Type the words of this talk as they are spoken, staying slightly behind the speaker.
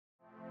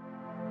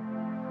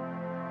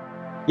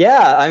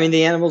Yeah, I mean,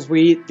 the animals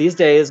we eat these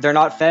days, they're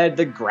not fed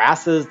the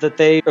grasses that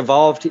they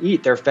evolved to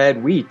eat. They're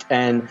fed wheat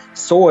and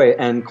soy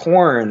and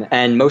corn,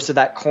 and most of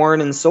that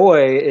corn and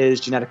soy is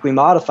genetically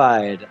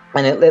modified.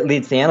 And it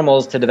leads the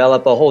animals to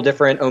develop a whole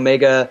different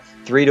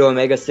omega-3 to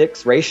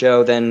omega-6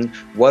 ratio than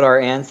what our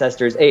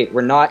ancestors ate.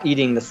 We're not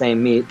eating the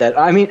same meat that,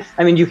 I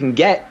mean, you can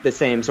get the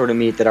same sort of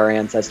meat that our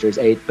ancestors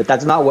ate, but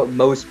that's not what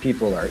most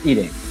people are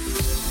eating.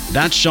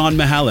 That's Sean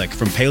Mihalik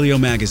from Paleo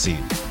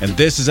Magazine, and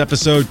this is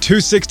episode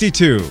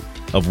 262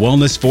 of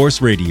Wellness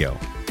Force Radio,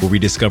 where we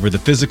discover the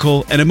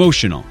physical and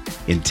emotional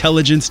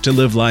intelligence to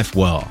live life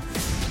well.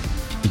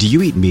 Do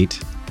you eat meat?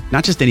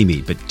 Not just any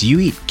meat, but do you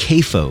eat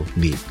CAFO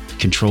meat,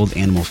 controlled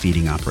animal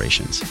feeding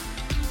operations?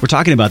 We're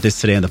talking about this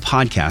today on the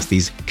podcast,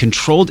 these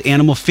controlled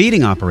animal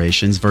feeding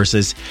operations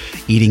versus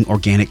eating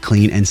organic,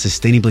 clean, and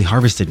sustainably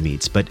harvested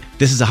meats. But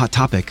this is a hot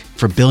topic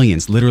for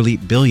billions, literally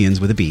billions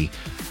with a B,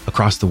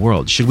 across the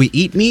world. Should we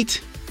eat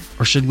meat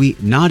or should we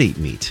not eat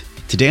meat?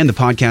 Today on the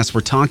podcast,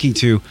 we're talking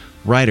to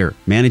writer,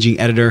 managing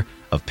editor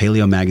of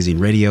Paleo Magazine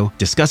Radio,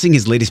 discussing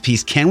his latest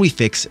piece, Can We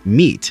Fix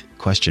Meat? ?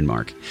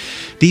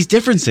 These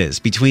differences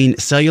between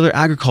cellular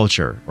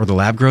agriculture, or the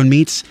lab-grown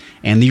meats,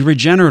 and the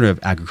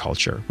regenerative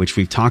agriculture, which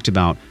we've talked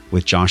about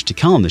with Josh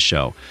Tickell on the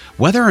show.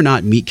 Whether or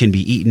not meat can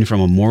be eaten from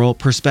a moral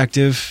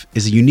perspective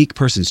is a unique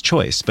person's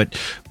choice, but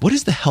what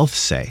does the health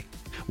say?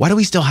 Why do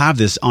we still have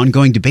this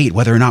ongoing debate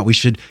whether or not we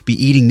should be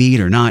eating meat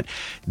or not?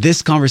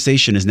 This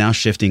conversation is now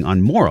shifting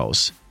on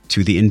morals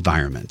to the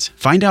environment.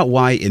 Find out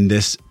why in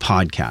this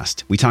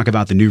podcast. We talk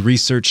about the new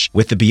research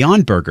with the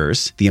Beyond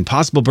Burgers, the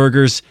Impossible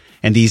Burgers,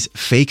 and these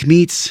fake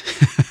meats.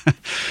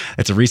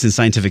 It's a recent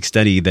scientific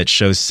study that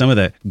shows some of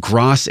the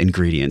GRAS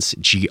ingredients,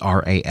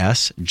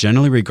 GRAS,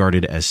 generally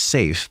regarded as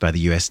safe by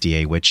the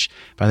USDA, which,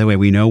 by the way,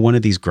 we know one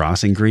of these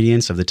GRAS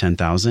ingredients of the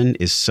 10,000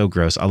 is so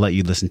gross. I'll let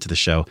you listen to the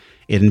show.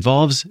 It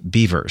involves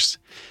beavers.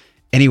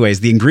 Anyways,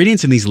 the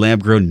ingredients in these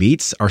lab-grown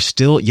meats are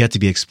still yet to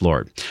be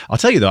explored. I'll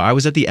tell you though, I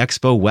was at the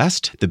Expo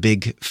West, the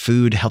big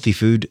healthy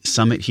food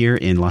summit here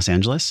in Los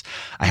Angeles.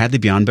 I had the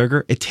Beyond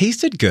Burger. It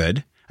tasted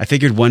good. I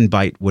figured one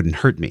bite wouldn't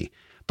hurt me.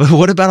 But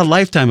what about a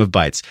lifetime of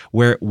bites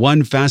where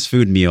one fast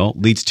food meal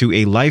leads to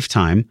a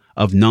lifetime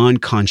of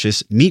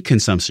non-conscious meat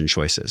consumption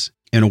choices?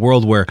 In a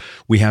world where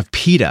we have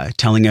PETA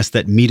telling us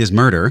that meat is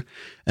murder,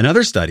 and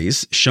other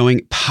studies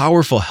showing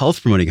powerful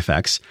health-promoting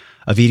effects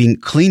of eating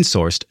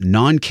clean-sourced,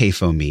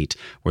 non-CAFO meat,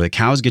 where the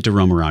cows get to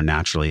roam around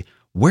naturally,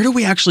 where do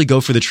we actually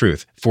go for the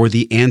truth, for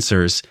the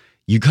answers?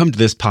 You come to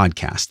this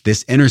podcast,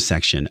 this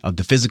intersection of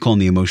the physical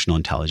and the emotional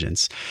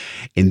intelligence.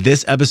 In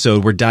this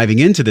episode, we're diving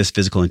into this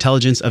physical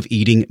intelligence of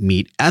eating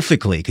meat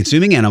ethically,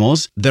 consuming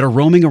animals that are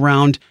roaming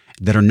around,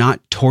 that are not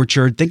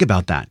tortured. Think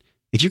about that.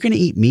 If you're going to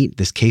eat meat,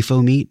 this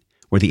CAFO meat,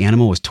 where the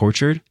animal was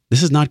tortured,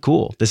 this is not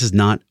cool. This is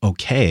not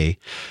okay.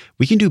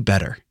 We can do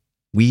better.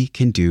 We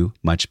can do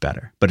much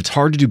better. But it's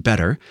hard to do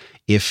better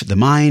if the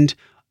mind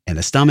and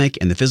the stomach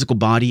and the physical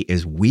body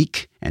is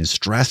weak and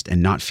stressed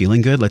and not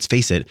feeling good. Let's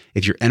face it,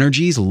 if your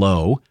energy is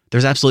low,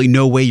 there's absolutely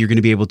no way you're going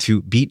to be able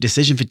to beat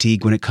decision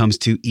fatigue when it comes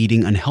to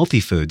eating unhealthy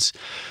foods.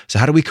 So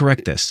how do we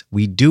correct this?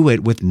 We do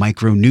it with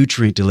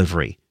micronutrient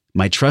delivery.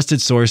 My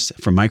trusted source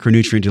for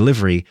micronutrient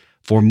delivery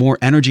for more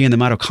energy in the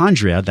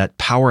mitochondria, that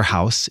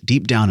powerhouse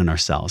deep down in our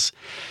cells,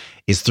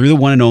 is through the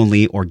one and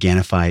only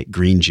Organifi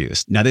green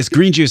juice. Now, this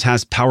green juice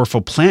has powerful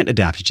plant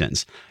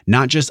adaptogens,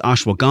 not just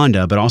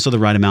ashwagandha, but also the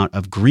right amount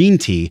of green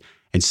tea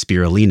and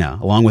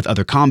spirulina. Along with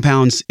other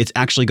compounds, it's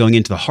actually going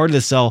into the heart of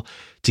the cell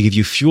to give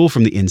you fuel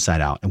from the inside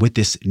out. And with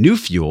this new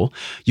fuel,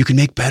 you can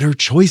make better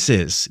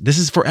choices. This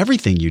is for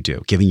everything you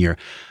do, giving your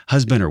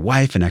husband or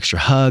wife an extra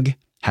hug,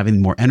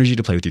 having more energy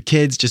to play with your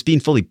kids, just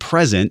being fully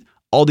present.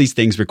 All these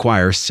things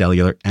require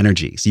cellular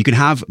energy. So you can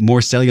have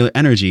more cellular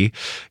energy.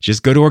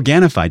 Just go to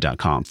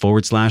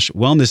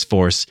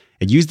Organifi.com/wellnessforce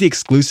and use the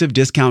exclusive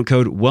discount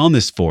code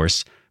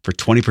wellnessforce for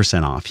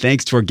 20% off.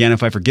 Thanks to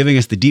Organifi for giving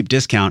us the deep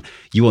discount.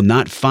 You will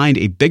not find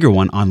a bigger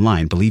one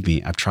online. Believe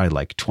me, I've tried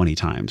like 20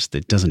 times.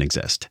 That doesn't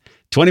exist.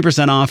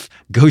 20% off.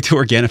 Go to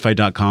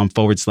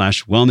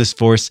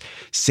Organifi.com/wellnessforce.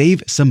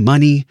 Save some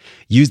money.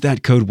 Use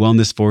that code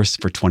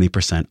wellnessforce for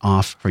 20%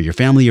 off for your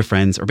family, your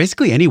friends, or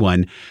basically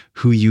anyone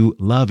who you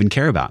love and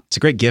care about. It's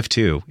a great gift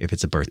too if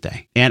it's a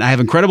birthday. And I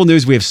have incredible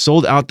news. We have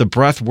sold out the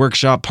Breath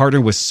Workshop,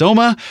 partnered with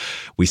Soma.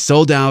 We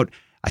sold out.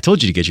 I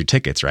told you to get your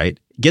tickets, right?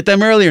 Get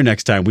them earlier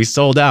next time. We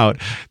sold out.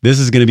 This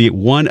is going to be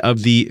one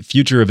of the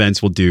future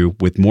events we'll do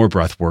with more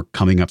breath work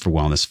coming up for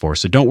Wellness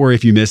Force. So don't worry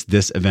if you missed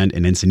this event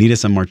in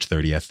Encinitas on March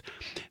 30th.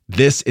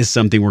 This is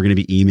something we're going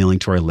to be emailing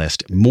to our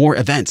list. More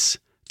events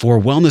for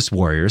Wellness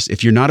Warriors.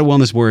 If you're not a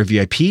Wellness Warrior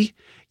VIP,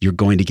 you're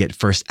going to get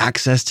first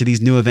access to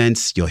these new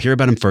events. You'll hear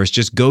about them first.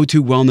 Just go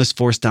to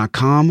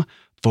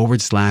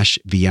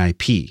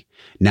wellnessforce.com/VIP.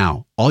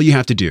 Now, all you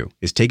have to do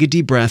is take a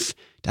deep breath.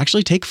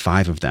 Actually, take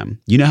 5 of them.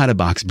 You know how to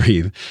box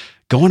breathe.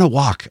 Go on a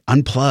walk,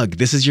 unplug.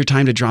 This is your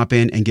time to drop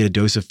in and get a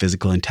dose of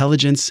physical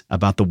intelligence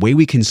about the way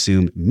we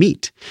consume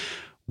meat,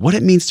 what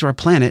it means to our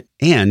planet,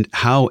 and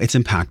how it's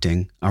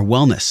impacting our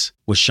wellness.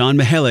 With Sean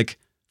Mihalik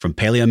from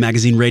Paleo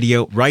Magazine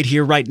Radio, right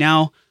here, right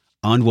now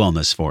on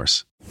Wellness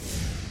Force.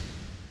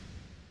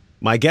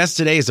 My guest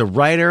today is a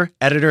writer,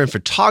 editor, and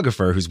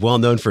photographer who's well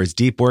known for his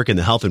deep work in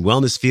the health and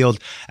wellness field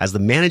as the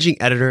managing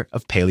editor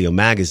of Paleo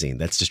Magazine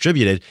that's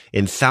distributed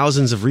in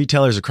thousands of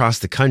retailers across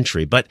the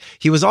country. But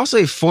he was also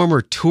a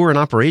former tour and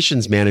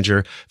operations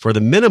manager for The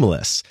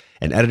Minimalists,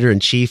 and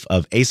editor-in-chief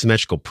of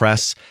Asymmetrical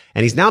Press,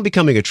 and he's now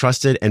becoming a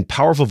trusted and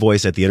powerful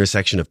voice at the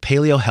intersection of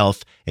paleo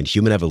health and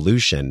human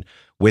evolution,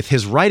 with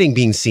his writing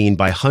being seen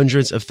by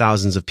hundreds of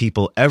thousands of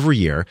people every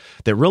year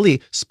that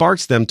really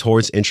sparks them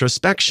towards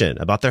introspection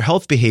about their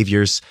health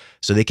behaviors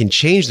so they can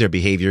change their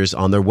behaviors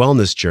on their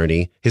wellness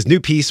journey. His new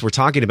piece we're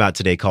talking about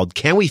today called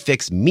Can We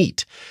Fix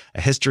Meat?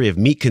 A History of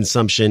Meat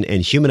Consumption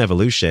and Human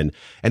Evolution.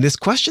 And this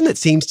question that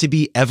seems to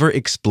be ever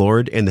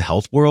explored in the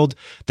health world,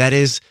 that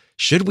is,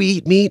 should we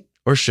eat meat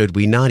or should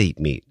we not eat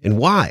meat? And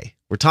why?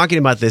 We're talking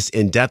about this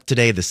in depth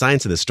today, the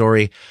science of the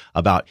story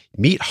about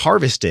meat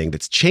harvesting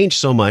that's changed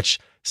so much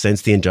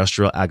since the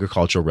Industrial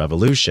Agricultural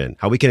Revolution,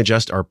 how we can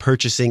adjust our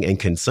purchasing and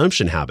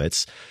consumption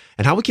habits,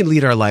 and how we can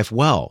lead our life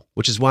well,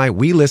 which is why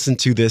we listen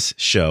to this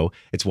show.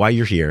 It's why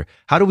you're here.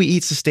 How do we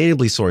eat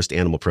sustainably sourced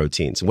animal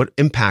proteins? And what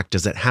impact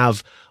does it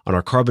have on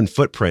our carbon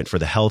footprint for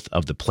the health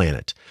of the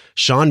planet?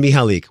 Sean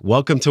Mihalich,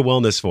 welcome to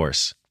Wellness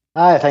Force.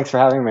 Hi, thanks for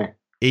having me.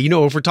 You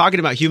know, if we're talking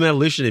about human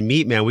evolution and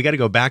meat, man, we got to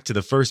go back to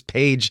the first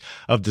page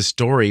of the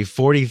story.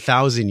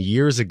 40,000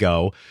 years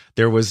ago,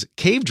 there was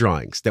cave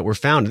drawings that were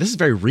found. This is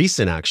very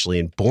recent, actually,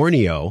 in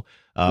Borneo.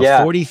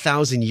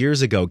 40,000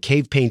 years ago,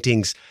 cave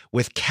paintings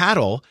with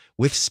cattle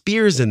with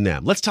spears in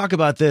them. Let's talk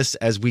about this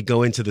as we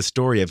go into the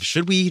story of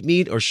should we eat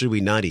meat or should we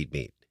not eat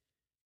meat?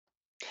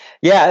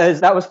 Yeah,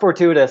 that was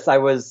fortuitous. I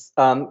was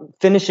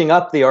finishing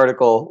up the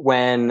article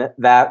when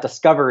that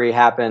discovery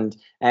happened,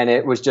 and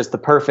it was just the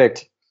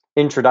perfect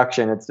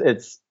introduction.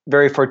 It's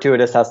very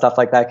fortuitous how stuff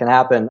like that can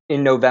happen.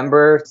 In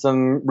November,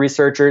 some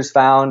researchers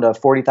found a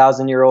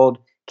 40,000-year-old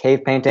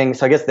cave painting.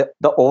 So I guess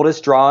the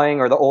oldest drawing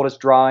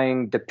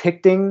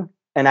depicting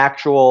an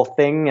actual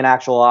thing, an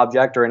actual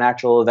object, or an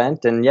actual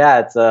event. And yeah,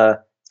 it's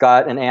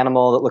got an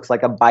animal that looks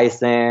like a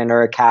bison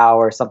or a cow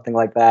or something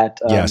like that.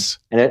 Yes.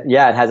 And it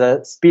has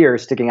a spear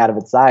sticking out of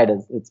its side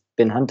as it's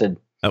been hunted.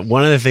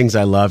 One of the things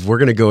I love, we're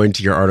going to go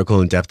into your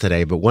article in depth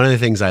today, but one of the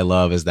things I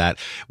love is that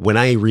when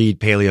I read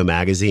Paleo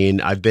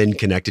Magazine, I've been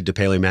connected to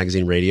Paleo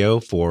Magazine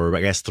Radio for,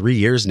 I guess, 3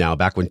 years now.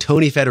 Back when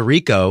Tony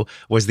Federico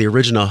was the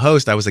original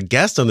host, I was a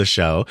guest on the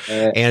show.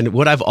 And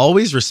what I've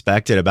always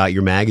respected about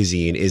your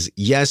magazine is,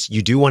 yes,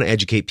 you do want to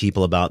educate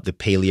people about the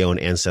paleo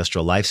and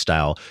ancestral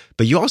lifestyle,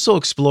 but you also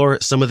explore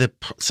some of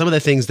the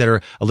things that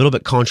are a little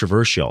bit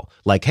controversial.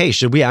 Like, hey,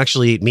 should we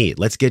actually eat meat?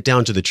 Let's get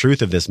down to the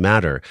truth of this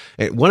matter.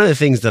 And one of the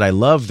things that I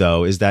love,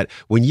 though, is that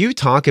when you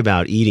talk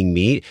about eating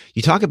meat,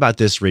 you talk about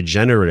this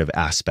regenerative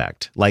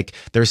aspect. Like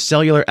there's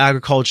cellular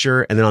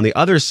agriculture, and then on the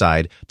other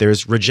side,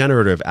 there's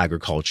regenerative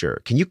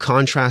agriculture. Can you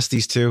contrast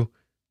these two?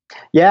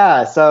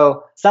 Yeah,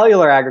 so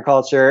cellular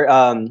agriculture,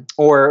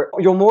 or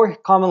you'll more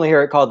commonly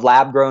hear it called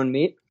lab-grown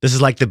meat. This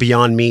is like the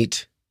Beyond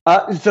Meat.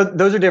 So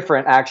those are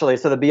different, actually.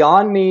 So the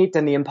Beyond Meat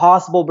and the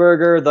Impossible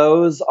Burger,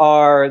 those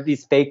are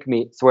these fake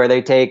meats where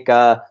they take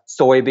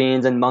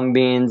soybeans and mung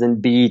beans and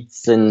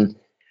beets and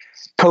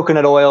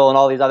coconut oil and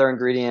all these other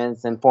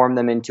ingredients and form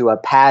them into a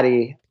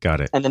patty.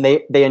 Got it. And then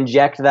they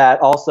inject that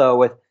also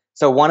with,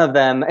 so one of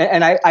them,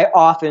 and I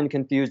often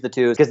confuse the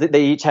two because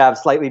they each have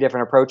slightly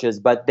different approaches,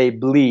 but they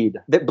bleed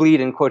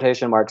in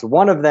quotation marks.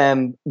 One of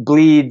them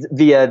bleeds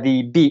via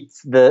the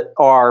beets that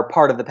are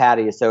part of the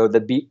patty. So the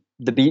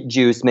beet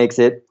juice makes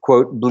it,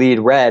 quote, bleed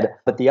red.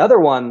 But the other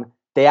one,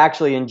 they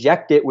actually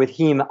inject it with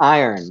heme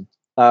iron,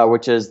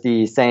 which is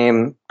the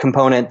same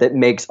component that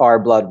makes our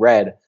blood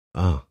red.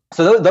 Oh.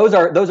 So those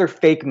are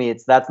fake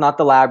meats. That's not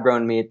the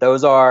lab-grown meat.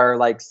 Those are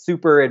like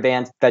super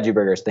advanced veggie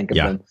burgers. Think of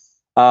them.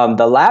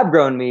 The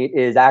lab-grown meat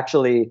is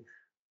actually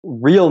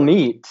real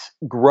meat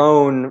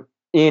grown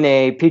in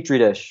a petri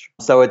dish.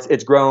 So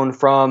it's grown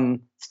from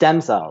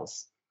stem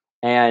cells.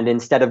 And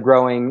instead of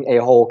growing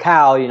a whole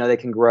cow, they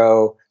can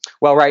grow.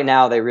 Well, right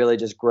now they really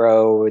just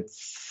grow.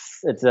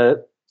 It's a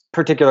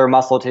particular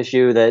muscle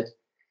tissue that.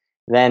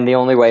 Then the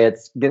only way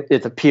it's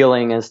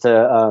appealing is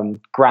to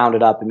ground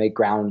it up and make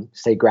ground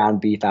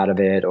beef out of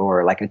it,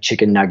 or like a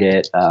chicken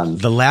nugget.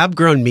 The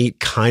lab-grown meat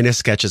kind of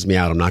sketches me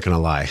out. I'm not going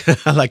to lie.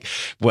 Like,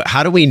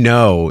 how do we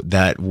know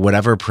that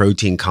whatever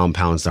protein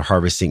compounds they're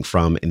harvesting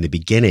from in the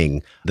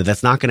beginning,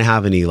 that's not going to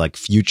have any like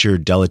future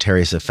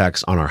deleterious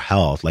effects on our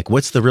health? Like,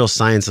 what's the real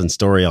science and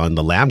story on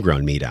the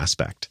lab-grown meat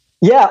aspect?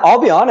 Yeah,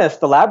 I'll be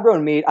honest. The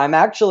lab-grown meat,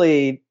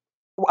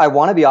 I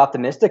want to be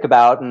optimistic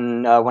about.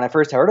 And when I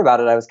first heard about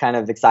it, I was kind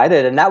of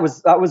excited. And that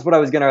was what I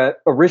was going to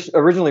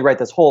originally write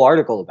this whole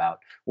article about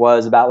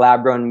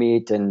lab-grown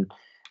meat and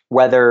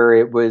whether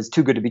it was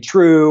too good to be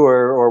true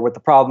or what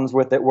the problems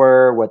with it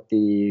were, what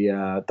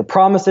the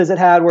promises it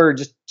had were,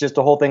 just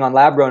a whole thing on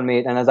lab-grown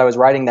meat. And as I was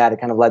writing that,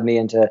 it kind of led me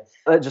into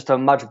just a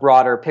much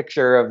broader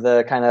picture of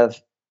the kind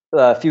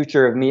of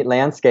future of meat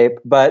landscape.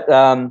 But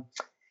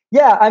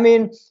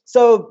yeah,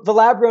 so the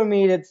lab-grown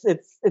meat,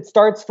 it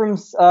starts from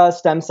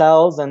stem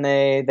cells, and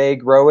they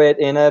grow it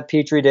in a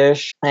petri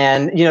dish,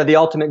 and the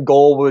ultimate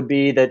goal would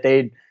be that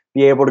they'd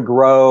be able to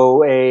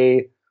grow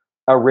a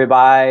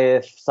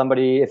ribeye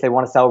if they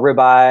want to sell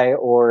ribeye,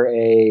 or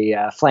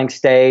a flank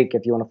steak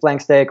if you want a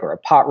flank steak, or a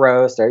pot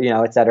roast, or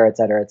et cetera, et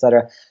cetera, et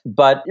cetera.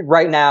 But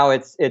right now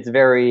it's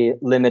very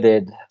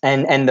limited,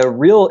 and the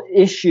real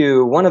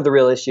issue, one of the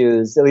real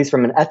issues, at least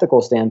from an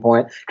ethical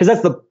standpoint,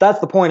 because that's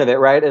the point of it,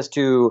 right? Is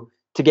to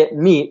get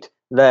meat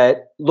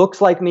that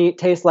looks like meat,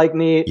 tastes like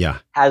meat,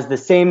 has the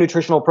same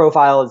nutritional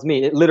profile as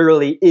meat. It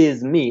literally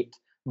is meat,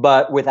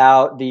 but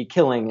without the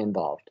killing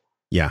involved.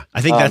 Yeah,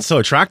 I think that's so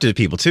attractive to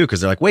people too,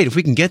 because they're like, wait, if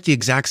we can get the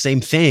exact same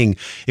thing,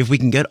 if we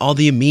can get all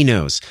the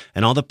aminos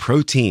and all the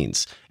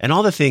proteins and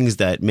all the things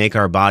that make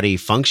our body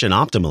function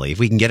optimally, if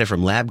we can get it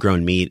from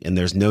lab-grown meat and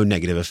there's no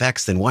negative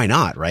effects, then why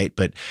not, right?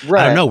 But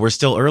I don't know, we're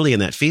still early in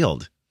that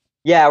field.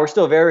 Yeah, we're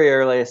still very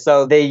early.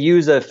 So they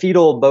use a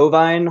fetal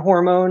bovine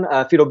hormone,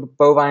 fetal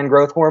bovine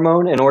growth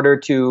hormone, in order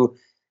to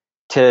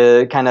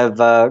kind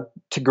of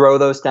to grow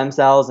those stem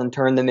cells and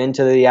turn them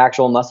into the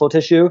actual muscle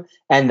tissue,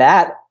 and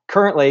that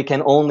currently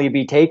can only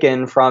be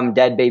taken from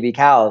dead baby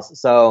cows.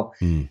 So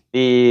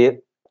the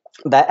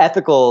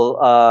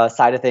ethical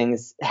side of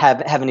things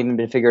haven't even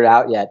been figured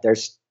out yet.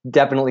 There's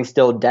definitely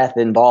still death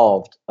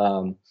involved,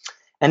 and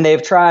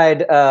they've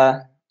tried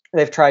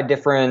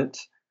different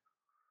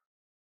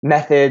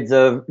methods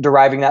of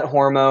deriving that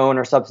hormone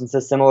or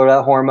substances similar to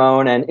that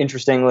hormone. And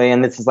interestingly,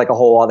 and this is like a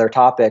whole other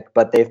topic,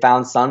 but they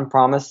found some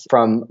promise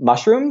from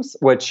mushrooms,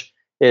 which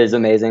is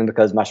amazing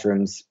because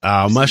mushrooms.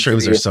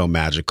 Mushrooms are so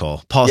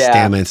magical. Paul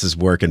Stamets'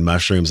 work in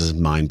mushrooms is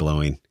mind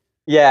blowing.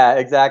 Yeah,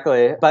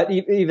 exactly. But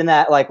even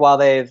that, like, while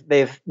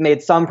they've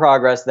made some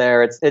progress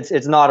there,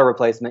 it's not a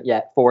replacement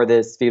yet for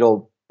this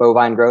fetal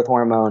bovine growth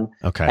hormone.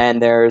 Okay.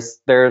 And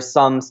there's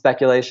some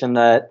speculation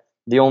that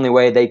the only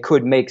way they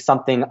could make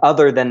something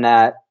other than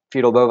that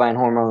fetal bovine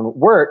hormone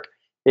work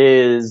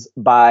is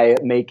by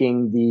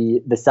making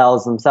the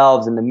cells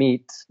themselves in the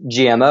meat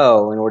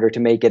GMO in order to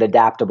make it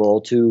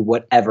adaptable to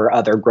whatever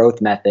other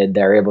growth method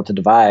they're able to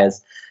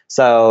devise.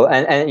 So,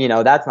 and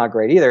that's not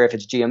great either. If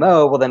it's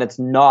GMO, well, then it's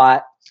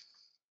not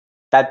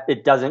that,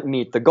 it doesn't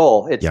meet the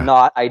goal. It's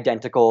not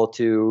identical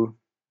to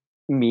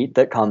meat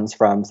that comes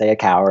from, say, a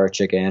cow or a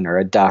chicken or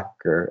a duck,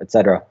 or et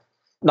cetera.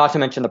 Not to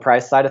mention the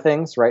price side of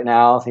things. Right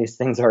now, these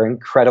things are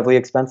incredibly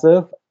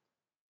expensive.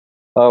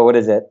 Oh, what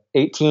is it?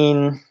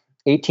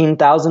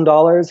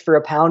 $18,000 for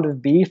a pound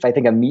of beef. I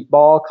think a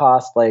meatball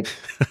costs like...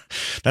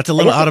 That's a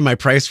little out of my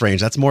price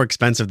range. That's more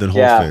expensive than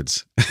Whole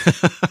Foods.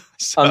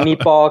 So. A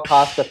meatball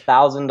cost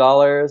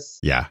 $1,000.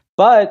 Yeah.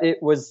 But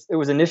it was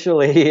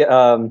initially...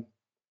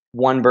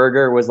 one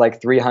burger was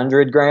like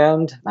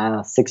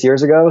 $300,000, 6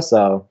 years ago.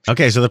 So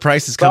okay, so the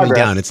price is coming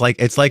down. It's like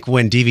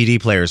when DVD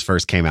players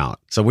first came out.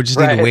 So we just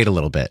need to wait a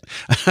little bit.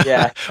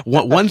 Yeah.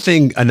 One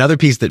thing, another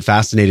piece that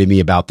fascinated me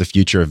about the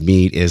future of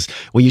meat is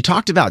when you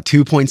talked about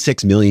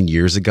 2.6 million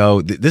years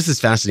ago. This is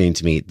fascinating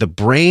to me. The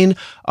brain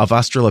of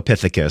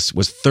Australopithecus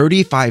was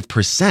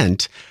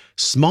 35%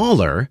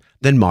 smaller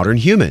than modern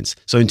humans.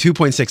 So in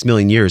 2.6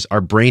 million years,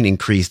 our brain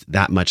increased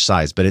that much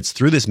size. But it's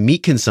through this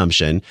meat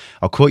consumption.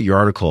 I'll quote your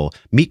article.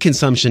 Meat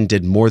consumption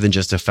did more than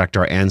just affect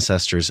our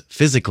ancestors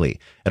physically.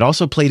 It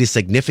also played a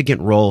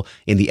significant role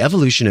in the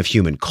evolution of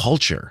human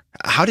culture.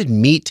 How did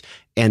meat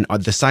and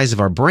the size of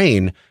our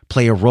brain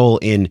play a role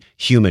in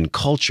human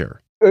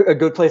culture? A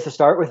good place to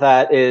start with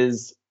that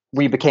is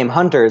we became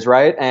hunters,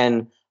 right?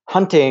 And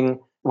hunting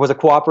was a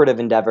cooperative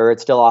endeavor. It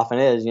still often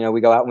is.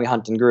 We go out and we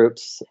hunt in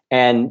groups.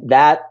 And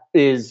that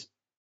is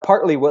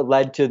partly what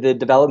led to the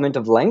development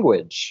of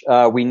language.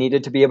 We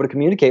needed to be able to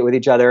communicate with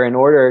each other in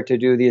order to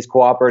do these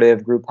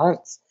cooperative group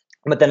hunts.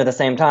 But then at the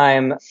same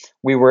time,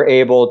 we were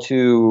able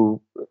to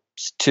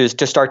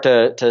start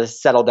to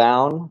settle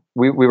down.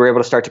 We were able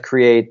to start to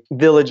create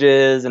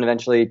villages and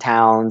eventually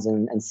towns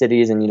and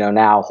cities, and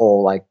now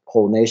whole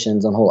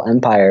nations and whole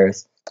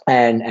empires.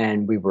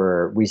 And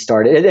we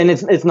started, and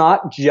it's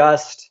not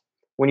just,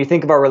 when you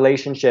think of our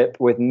relationship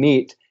with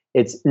meat,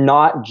 it's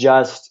not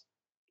just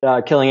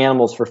killing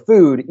animals for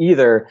food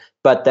either,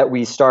 but that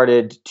we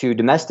started to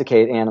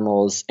domesticate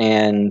animals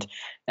and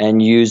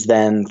use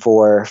them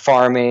for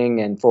farming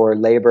and for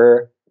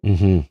labor.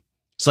 Mm-hmm.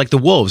 It's like the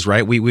wolves,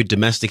 right? We would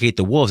domesticate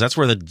the wolves. That's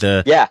where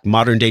the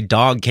modern day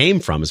dog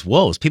came from, is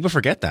wolves. People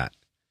forget that.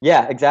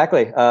 Yeah,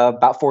 exactly.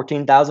 About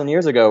 14,000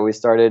 years ago, we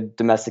started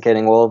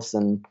domesticating wolves,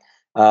 and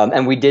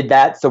we did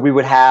that so we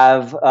would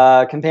have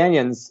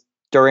companions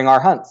during our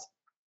hunts.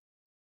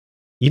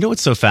 You know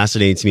what's so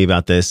fascinating to me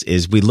about this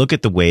is we look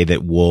at the way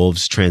that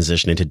wolves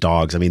transition into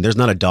dogs. I mean, there's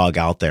not a dog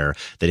out there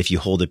that if you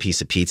hold a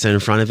piece of pizza in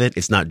front of it,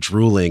 it's not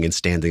drooling and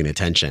standing at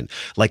attention.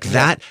 Like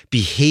that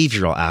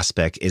behavioral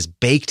aspect is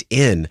baked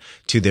in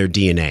to their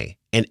DNA.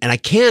 And I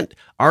can't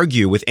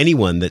argue with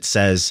anyone that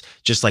says,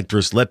 just like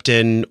Bruce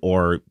Lipton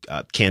or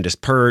Candace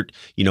Pert,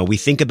 we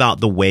think about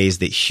the ways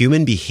that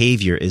human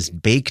behavior is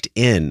baked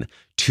in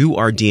to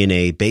our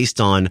DNA based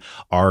on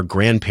our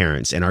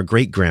grandparents and our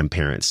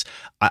great-grandparents.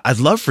 I'd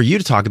love for you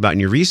to talk about in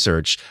your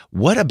research,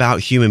 what about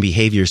human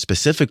behavior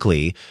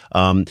specifically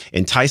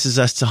entices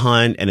us to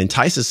hunt and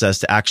entices us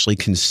to actually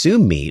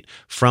consume meat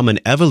from an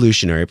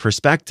evolutionary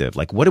perspective?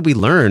 Like, what did we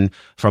learn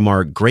from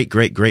our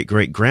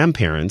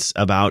great-great-great-great-grandparents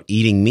about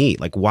eating meat?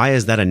 Like, why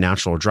is that a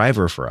natural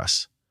driver for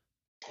us?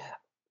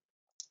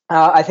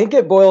 I think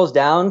it boils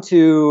down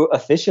to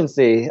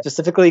efficiency,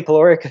 specifically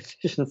caloric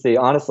efficiency,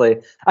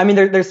 honestly. I mean,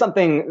 there's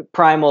something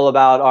primal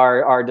about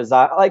our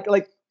desire,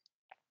 like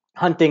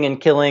hunting and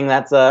killing.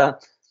 That's a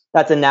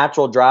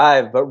natural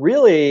drive. But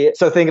really,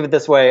 so think of it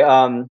this way.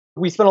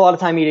 We spend a lot of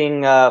time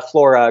eating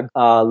flora,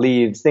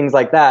 leaves, things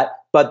like that.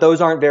 But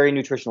those aren't very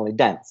nutritionally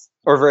dense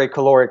or very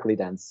calorically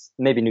dense,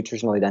 maybe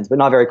nutritionally dense, but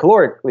not very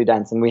calorically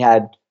dense. And we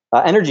had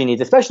energy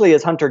needs, especially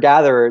as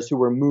hunter-gatherers who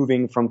were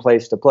moving from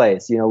place to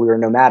place. We were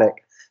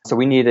nomadic. So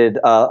we needed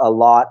a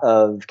lot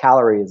of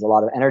calories, a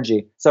lot of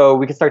energy. So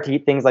we could start to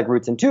eat things like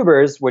roots and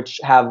tubers, which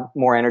have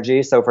more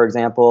energy. So for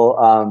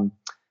example,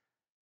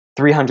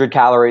 300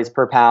 calories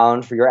per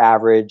pound for your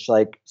average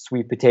like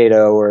sweet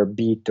potato or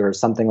beet or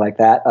something like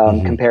that,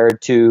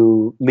 compared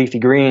to leafy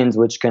greens,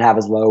 which can have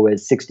as low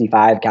as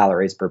 65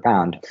 calories per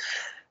pound.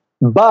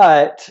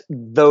 But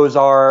those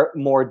are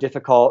more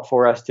difficult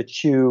for us to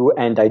chew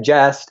and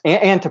digest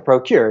and to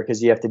procure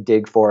because you have to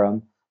dig for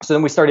them. So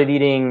then we started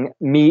eating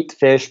meat,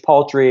 fish,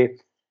 poultry,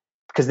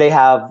 because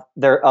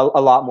they're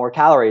a lot more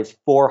calories,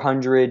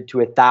 400 to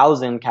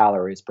 1,000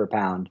 calories per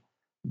pound.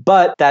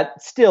 But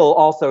that's still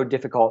also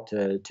difficult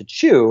to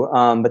chew.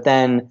 But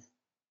then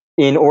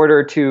in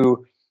order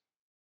to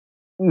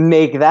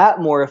make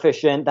that more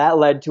efficient, that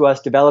led to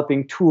us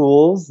developing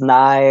tools,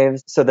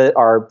 knives, so that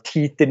our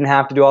teeth didn't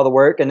have to do all the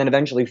work, and then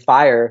eventually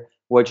fire,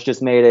 which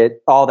just made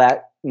it all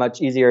that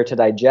much easier to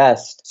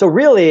digest. So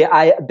really,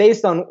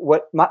 based on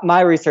what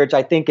my research,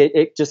 I think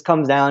it just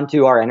comes down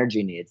to our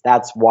energy needs.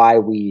 That's why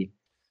we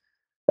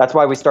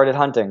started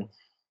hunting.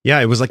 Yeah,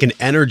 it was like an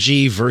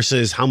energy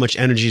versus how much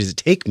energy does it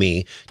take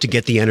me to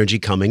get the energy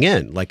coming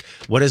in? Like,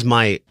 what is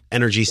my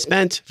energy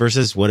spent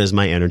versus what is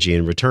my energy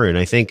in return?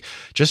 I think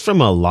just from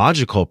a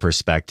logical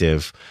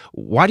perspective,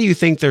 why do you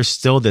think there's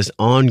still this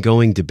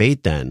ongoing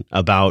debate then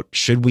about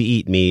should we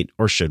eat meat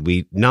or should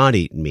we not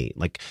eat meat?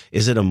 Like,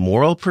 is it a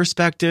moral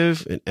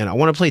perspective? And I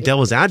want to play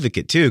devil's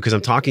advocate too, because I'm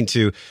talking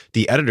to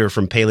the editor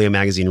from Paleo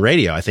Magazine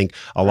Radio. I think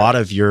a lot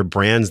of your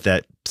brands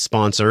that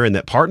sponsor and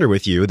that partner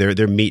with you,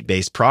 they're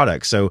meat-based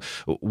products. So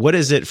what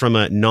is it from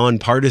a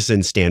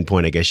nonpartisan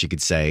standpoint, I guess you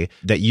could say,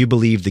 that you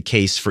believe the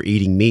case for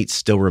eating meat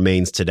still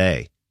remains today?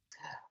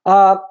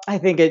 I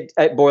think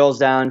it boils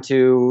down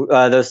to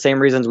those same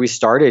reasons we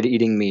started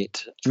eating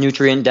meat.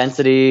 Nutrient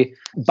density,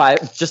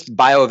 just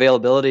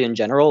bioavailability in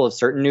general of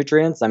certain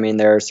nutrients. I mean,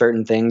 there are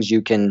certain things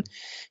you can,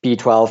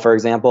 B12, for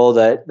example,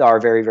 that are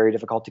very, very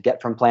difficult to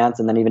get from plants.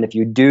 And then even if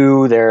you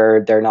do,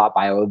 they're not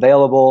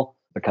bioavailable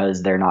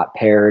because they're not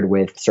paired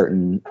with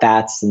certain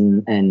fats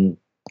and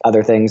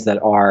other things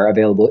that are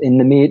available in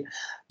the meat.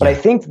 But I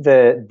think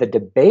the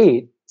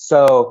debate,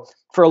 so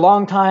for a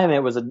long time,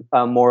 it was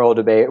a moral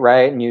debate,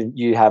 right? And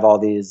you have all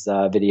these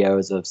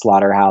videos of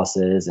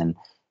slaughterhouses and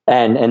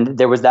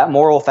there was that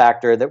moral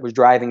factor that was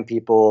driving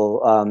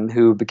people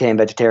who became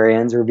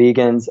vegetarians or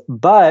vegans.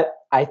 But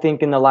I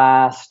think in the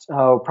last,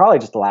 probably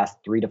just the last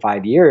 3 to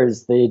 5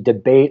 years, the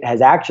debate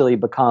has actually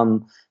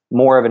become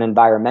more of an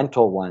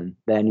environmental one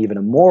than even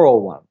a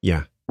moral one.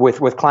 Yeah.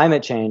 With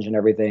climate change and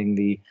everything,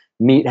 the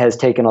meat has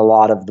taken a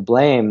lot of the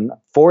blame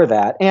for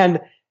that. And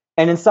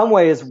in some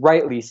ways,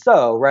 rightly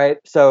so, right?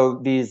 So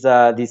these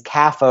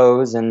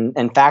CAFOs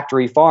and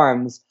factory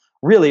farms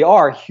really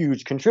are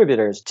huge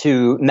contributors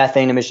to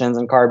methane emissions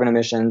and carbon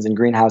emissions and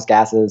greenhouse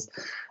gases.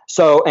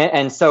 So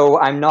so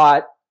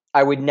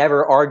I would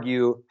never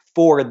argue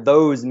for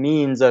those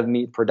means of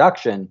meat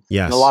production.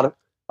 Yes. And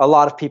a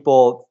lot of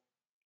people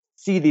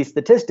see these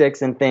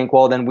statistics and think,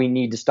 well, then we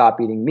need to stop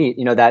eating meat.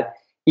 That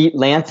Eat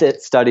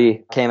Lancet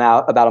study came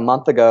out about a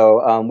month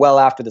ago, well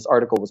after this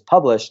article was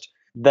published,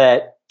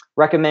 that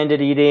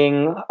recommended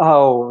eating,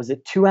 was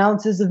it 2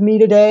 ounces of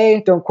meat a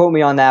day? Don't quote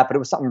me on that, but it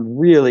was something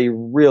really,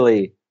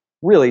 really,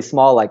 really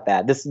small like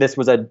that. This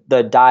was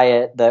the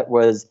diet that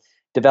was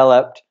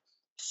developed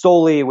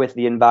solely with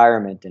the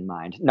environment in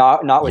mind,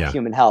 not with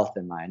human health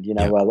in mind.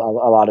 A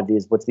lot of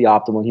these, what's the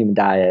optimal human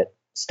diet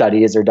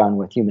studies are done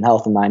with human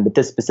health in mind, but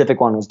this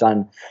specific one was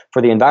done for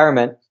the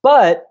environment.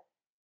 But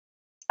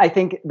I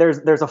think there's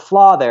a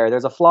flaw there.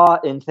 There's a flaw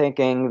in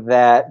thinking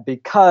that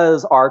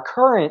because our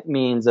current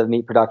means of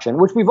meat production,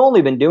 which we've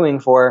only been doing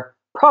for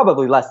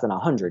probably less than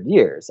 100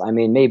 years, I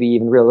mean, maybe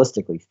even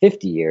realistically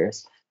 50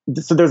 years,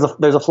 So there's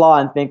a flaw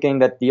in thinking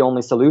that the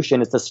only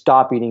solution is to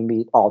stop eating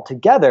meat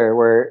altogether,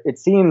 where it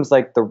seems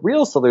like the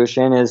real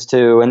solution is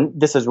to, and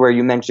this is where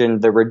you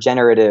mentioned the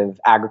regenerative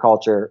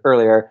agriculture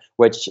earlier,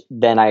 which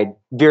then I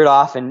veered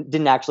off and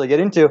didn't actually get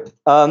into.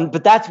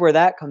 But that's where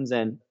that comes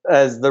in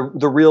as the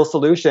real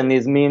solution.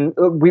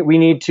 We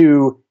need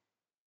to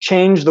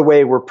change the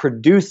way we're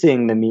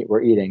producing the meat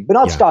we're eating, but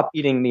not stop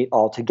eating meat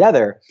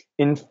altogether.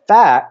 In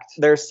fact,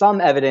 there's some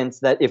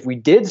evidence that if we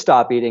did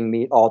stop eating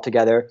meat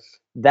altogether,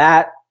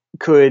 that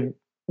could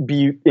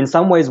be in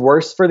some ways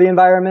worse for the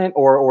environment,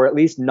 or at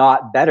least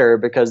not better,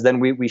 because then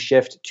we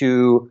shift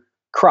to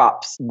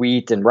crops,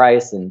 wheat and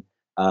rice and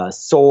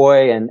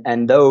soy,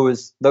 and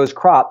those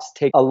crops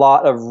take a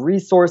lot of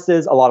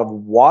resources, a lot of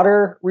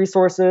water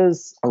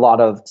resources, a lot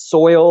of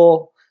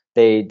soil.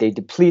 They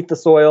deplete the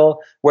soil.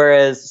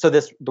 Whereas,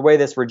 the way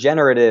this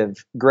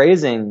regenerative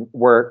grazing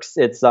works,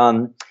 it's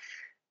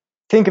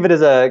think of it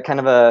as a kind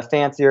of a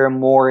fancier,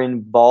 more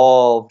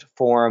involved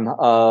form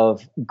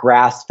of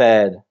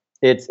grass-fed.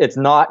 It's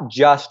not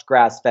just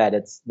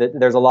grass-fed.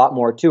 There's a lot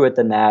more to it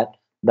than that.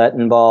 That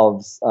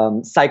involves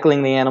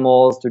cycling the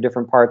animals through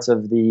different parts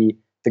of the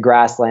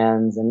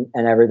grasslands and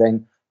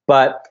everything.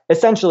 But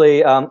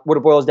essentially, what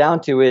it boils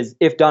down to is,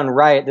 if done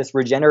right, this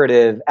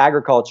regenerative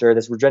agriculture,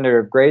 this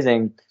regenerative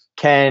grazing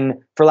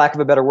can, for lack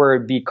of a better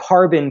word, be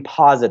carbon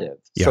positive.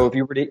 Yeah. So if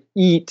you were to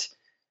eat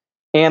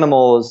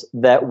animals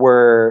that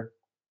were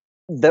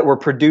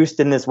produced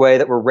in this way,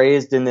 that were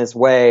raised in this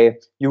way,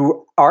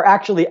 you are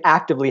actually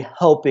actively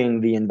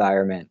helping the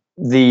environment.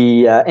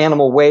 The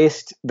animal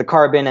waste, the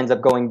carbon ends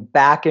up going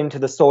back into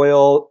the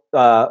soil.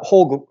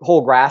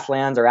 Whole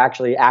grasslands are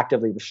actually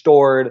actively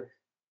restored.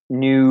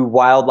 New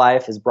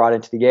wildlife is brought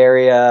into the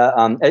area.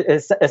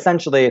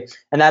 Essentially,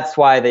 and that's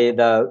why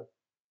the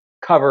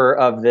cover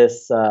of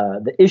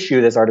the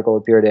issue this article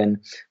appeared in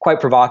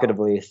quite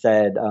provocatively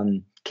said,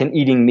 "Can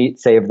eating meat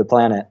save the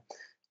planet?"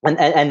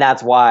 And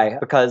that's why,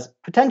 because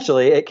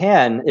potentially it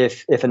can,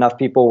 if enough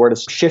people were to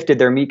shifted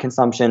their meat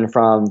consumption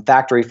from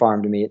factory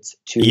farmed meats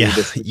to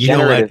this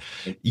regenerative.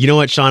 You know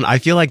what, Sean? I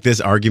feel like this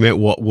argument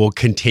will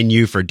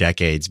continue for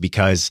decades,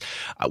 because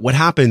what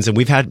happens, and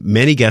we've had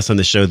many guests on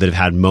the show that have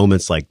had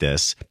moments like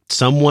this.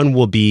 Someone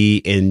will be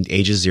in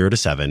ages 0 to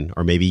 7,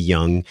 or maybe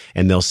young,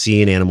 and they'll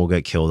see an animal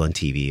get killed on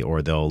TV,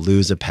 or they'll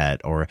lose a pet,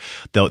 or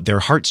their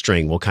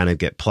heartstring will kind of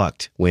get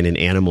plucked when an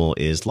animal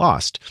is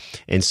lost.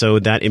 And so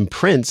that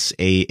imprints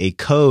a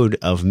code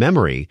of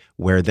memory,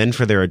 where then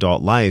for their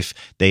adult life,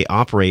 they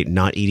operate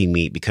not eating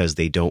meat because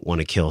they don't want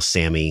to kill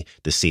Sammy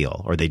the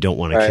seal, or they don't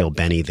want to kill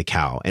Benny the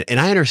cow. And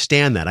I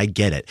understand that. I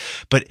get it.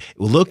 But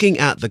looking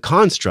at the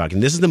construct,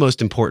 and this is the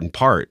most important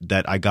part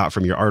that I got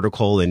from your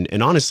article,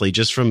 and honestly,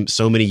 just from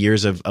so many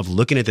years of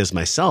looking at this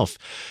myself,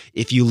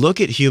 if you look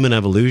at human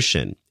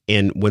evolution,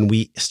 and when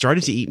we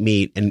started to eat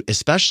meat, and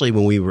especially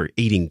when we were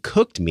eating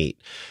cooked meat,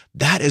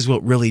 that is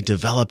what really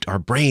developed our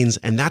brains.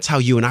 And that's how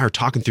you and I are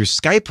talking through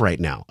Skype right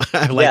now.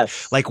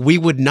 Like we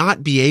would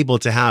not be able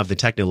to have the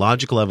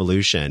technological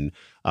evolution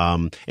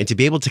and to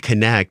be able to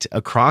connect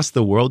across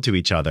the world to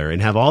each other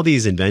and have all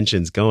these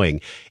inventions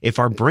going if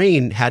our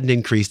brain hadn't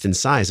increased in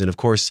size. And of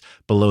course,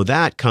 below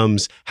that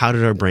comes, how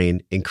did our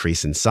brain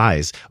increase in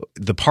size?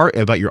 The part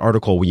about your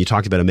article when you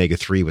talked about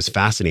omega-3 was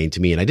fascinating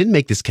to me. And I didn't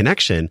make this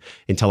connection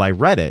until I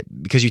read it,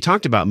 because you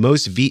talked about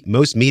most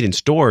meat in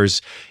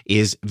stores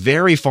is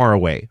very far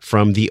away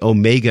from the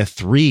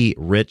omega-3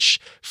 rich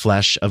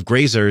flesh of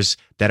grazers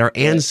that our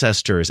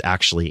ancestors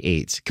actually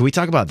ate. Can we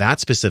talk about that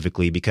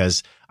specifically?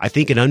 Because I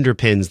think it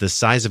underpins the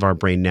size of our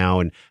brain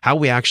now and how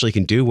we actually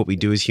can do what we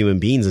do as human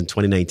beings in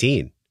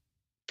 2019.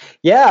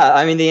 Yeah,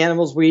 I mean, the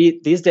animals we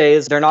eat these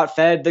days, they're not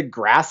fed the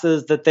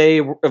grasses that they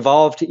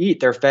evolved to eat.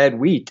 They're fed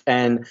wheat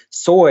and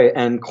soy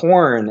and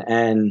corn,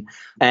 and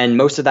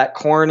most of that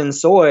corn and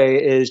soy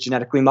is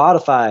genetically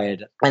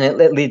modified. And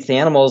it leads the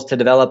animals to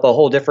develop a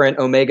whole different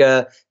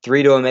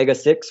omega-3 to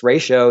omega-6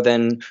 ratio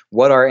than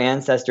what our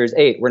ancestors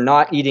ate. We're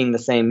not eating the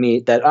same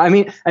meat that, I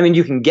mean,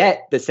 you can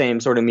get the same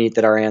sort of meat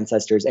that our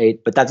ancestors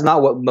ate, but that's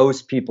not what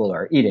most people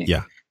are eating.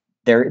 Yeah.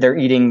 They're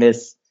eating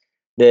this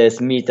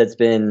meat that's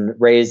been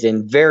raised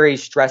in very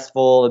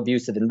stressful,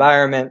 abusive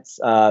environments,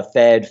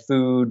 fed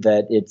food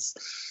that it's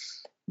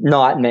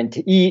not meant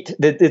to eat.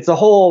 There's a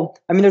whole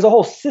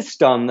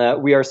system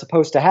that we are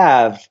supposed to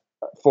have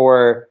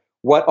for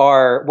what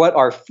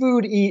our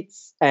food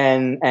eats,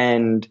 and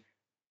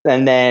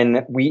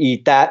then we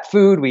eat that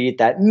food, we eat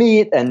that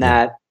meat, and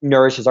that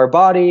nourishes our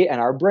body and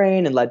our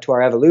brain and led to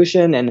our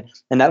evolution, and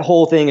that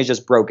whole thing is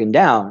just broken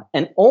down.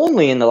 And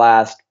only in the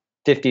last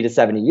 50 to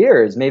 70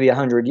 years, maybe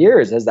 100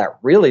 years, has that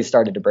really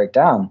started to break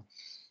down.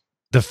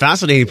 The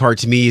fascinating part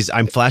to me is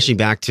I'm flashing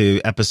back to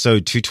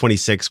episode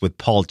 226 with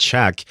Paul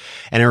Chek.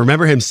 And I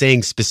remember him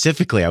saying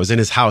specifically, I was in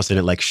his house and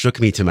it like shook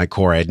me to my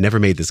core. I had never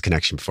made this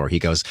connection before. He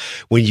goes,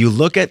 when you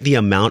look at the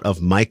amount of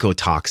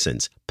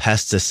mycotoxins,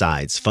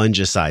 pesticides,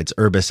 fungicides,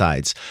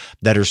 herbicides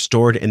that are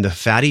stored in the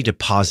fatty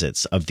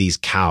deposits of these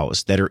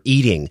cows that are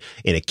eating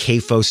in a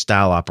CAFO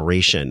style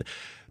operation,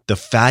 the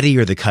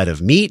fattier the cut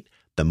of meat,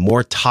 the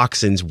more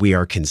toxins we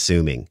are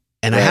consuming.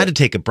 And I had to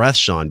take a breath,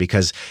 Sean,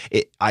 because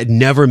I'd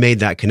never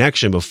made that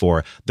connection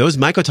before. Those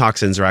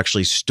mycotoxins are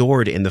actually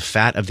stored in the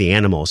fat of the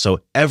animal.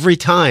 So every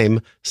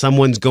time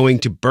someone's going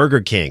to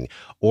Burger King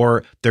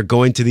or they're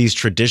going to these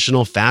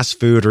traditional fast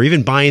food or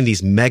even buying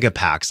these mega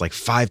packs, like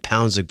 5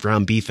 pounds of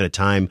ground beef at a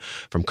time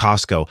from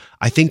Costco,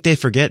 I think they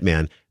forget,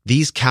 man,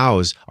 these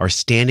cows are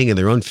standing in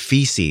their own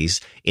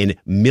feces in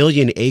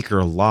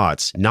million-acre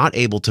lots, not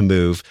able to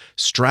move,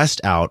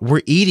 stressed out.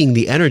 We're eating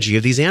the energy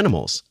of these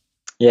animals.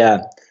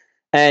 Yeah.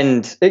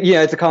 And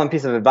it's a common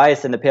piece of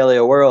advice in the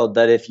paleo world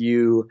that if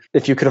you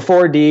could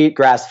afford to eat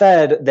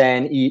grass-fed,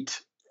 then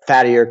eat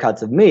fattier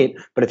cuts of meat.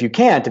 But if you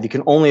can't, if you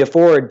can only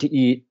afford to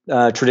eat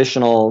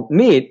traditional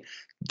meat,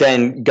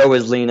 then go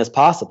as lean as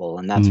possible.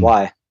 And that's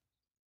why.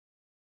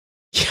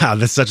 Yeah,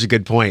 that's such a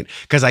good point.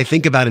 Because I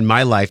think about in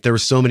my life, there were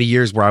so many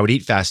years where I would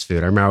eat fast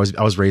food. I remember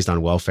I was raised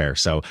on welfare.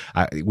 So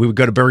we would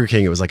go to Burger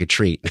King. It was like a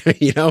treat,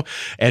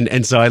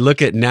 And so I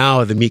look at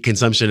now the meat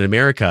consumption in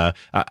America.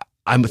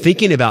 I'm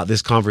thinking about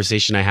this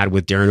conversation I had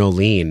with Darren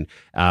O'Lean.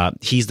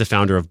 He's the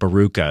founder of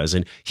Barukas,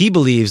 and he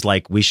believes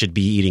like we should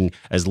be eating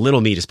as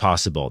little meat as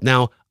possible.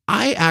 Now,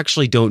 I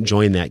actually don't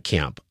join that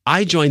camp.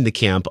 I join the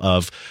camp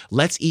of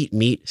let's eat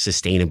meat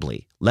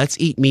sustainably. Let's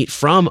eat meat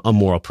from a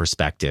moral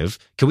perspective.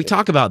 Can we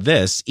talk about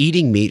this?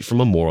 Eating meat from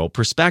a moral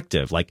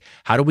perspective. Like,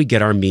 how do we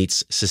get our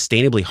meats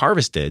sustainably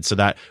harvested so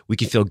that we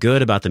can feel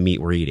good about the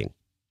meat we're eating?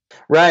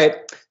 Right.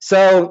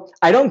 So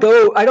I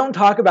don't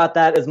talk about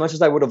that as much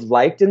as I would have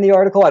liked in the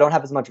article. I don't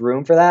have as much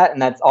room for that.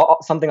 And that's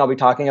something I'll be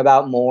talking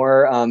about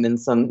more in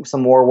some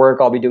more work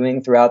I'll be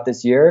doing throughout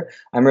this year.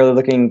 I'm really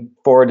looking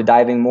forward to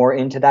diving more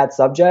into that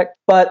subject.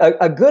 But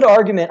a good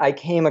argument I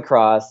came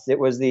across, it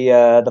was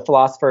the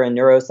philosopher and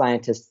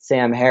neuroscientist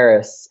Sam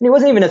Harris. And he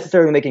wasn't even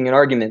necessarily making an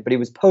argument, but he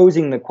was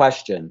posing the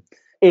question.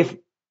 If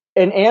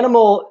an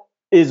animal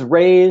is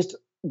raised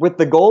with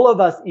the goal of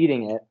us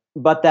eating it,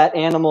 but that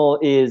animal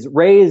is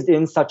raised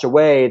in such a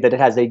way that it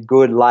has a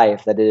good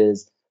life, that it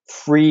is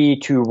free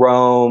to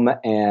roam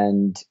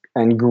and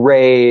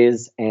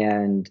graze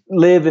and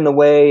live in the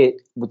way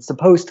it was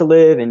supposed to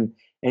live and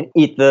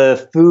eat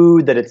the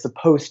food that it's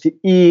supposed to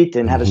eat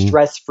and have a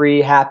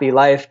stress-free, happy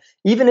life.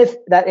 Even if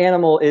that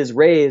animal is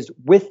raised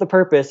with the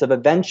purpose of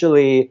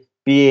eventually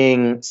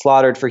being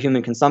slaughtered for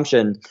human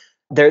consumption,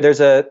 there's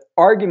an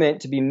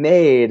argument to be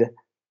made,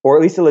 or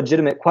at least a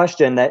legitimate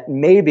question, that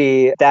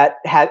maybe that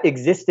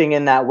existing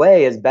in that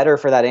way is better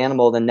for that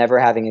animal than never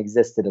having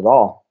existed at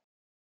all.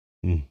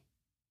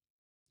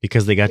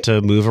 Because they got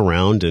to move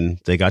around and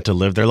they got to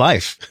live their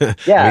life.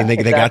 Yeah, I mean,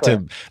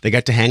 exactly. they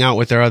got to hang out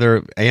with their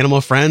other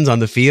animal friends on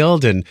the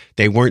field, and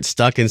they weren't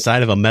stuck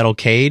inside of a metal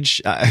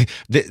cage.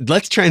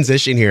 Let's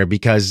transition here,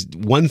 because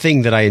one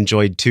thing that I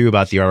enjoyed too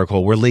about the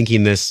article, we're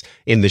linking this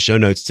in the show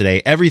notes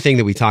today. Everything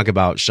that we talk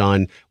about,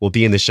 Sean, will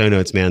be in the show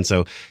notes, man.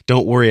 So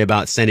don't worry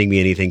about sending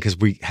me anything, because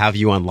we have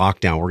you on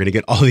lockdown. We're going to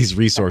get all these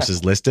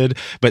resources listed.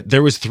 But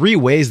there was 3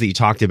 ways that you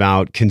talked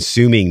about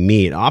consuming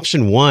meat.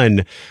 Option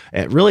 1,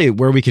 really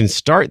where we can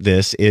start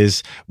this,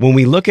 is when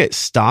we look at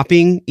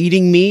stopping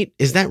eating meat,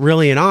 is that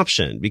really an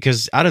option?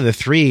 Because out of the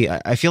 3,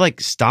 I feel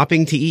like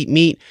stopping to eat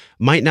meat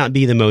might not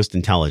be the most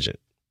intelligent.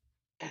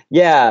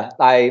 Yeah,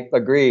 I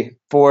agree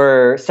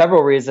for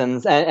several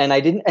reasons, and I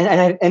didn't,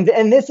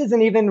 and this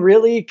isn't even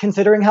really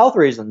considering health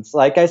reasons.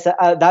 Like I said,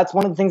 that's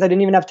one of the things I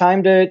didn't even have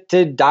time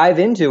to dive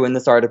into in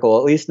this article,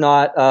 at least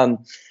not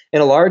in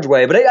a large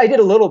way, but I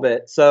did a little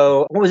bit.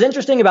 So what was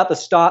interesting about the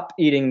stop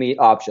eating meat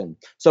option?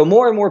 So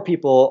more and more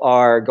people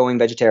are going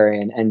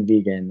vegetarian and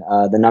vegan.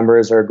 The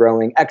numbers are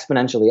growing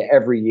exponentially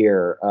every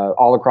year,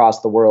 all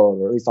across the world,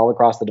 or at least all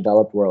across the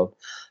developed world.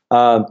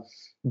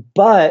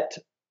 But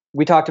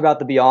we talked about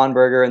the Beyond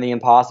Burger and the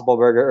Impossible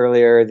Burger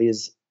earlier,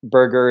 these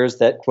burgers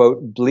that,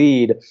 quote,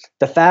 bleed.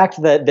 The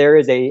fact that there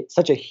is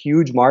such a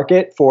huge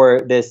market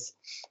for this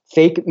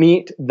fake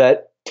meat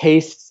that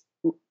tastes,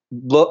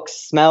 looks,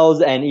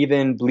 smells, and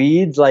even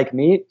bleeds like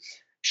meat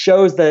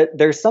shows that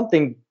there's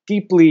something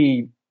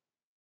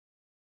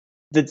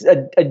that's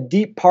a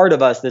deep part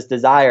of us, this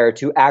desire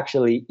to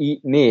actually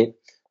eat meat.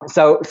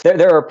 So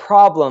there are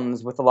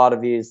problems with a lot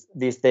of these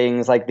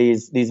things, like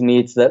these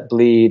meats that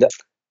bleed.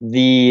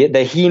 The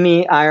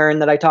heme iron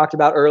that I talked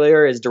about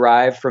earlier is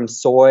derived from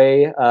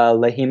soy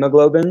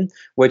lehemoglobin,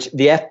 which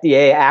the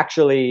FDA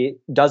actually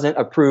doesn't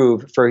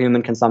approve for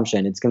human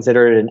consumption. It's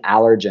considered an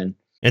allergen.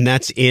 And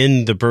that's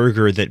in the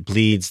burger that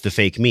bleeds the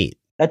fake meat.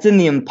 That's in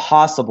the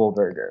Impossible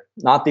Burger,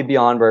 not the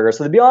Beyond Burger.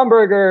 So the Beyond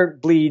Burger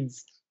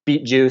bleeds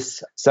beet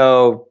juice.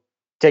 So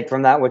take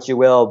from that what you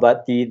will.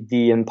 But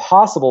the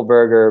Impossible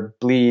Burger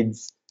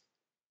bleeds,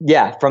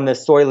 from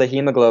this soy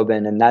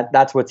lehemoglobin. And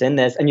that's what's in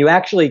this. And you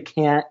actually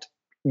can't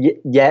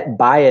yet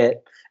buy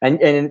it.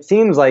 And it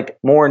seems like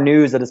more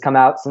news that has come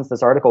out since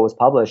this article was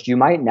published. You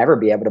might never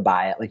be able to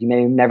buy it. Like you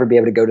may never be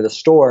able to go to the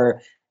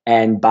store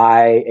and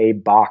buy a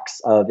box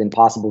of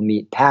Impossible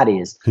meat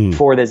patties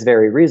for this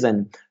very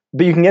reason.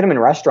 But you can get them in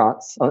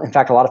restaurants. In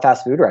fact, a lot of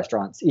fast food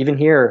restaurants. Even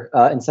here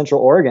in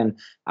Central Oregon,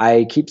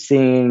 I keep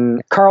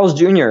seeing Carl's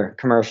Jr.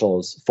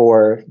 commercials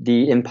for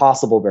the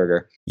Impossible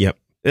Burger. Yep.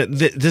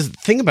 The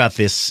thing about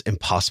this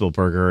Impossible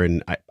Burger,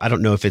 and I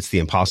don't know if it's the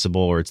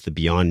Impossible or it's the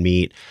Beyond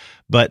Meat,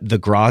 but the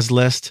Gras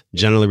list,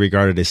 generally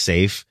regarded as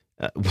safe.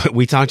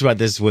 We talked about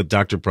this with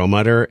Dr.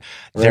 Perlmutter.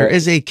 Right. There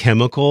is a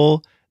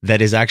chemical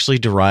that is actually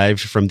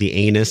derived from the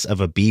anus of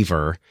a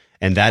beaver,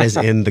 and that is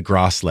in the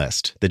Gras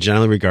list, the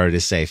generally regarded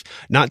as safe.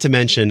 Not to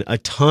mention a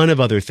ton of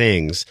other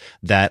things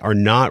that are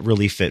not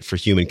really fit for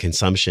human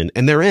consumption.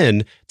 And they're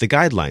in the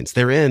guidelines.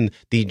 They're in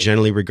the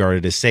generally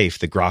regarded as safe,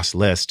 the Gras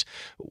list.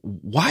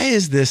 Why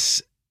is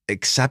this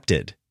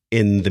accepted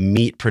in the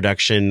meat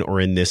production or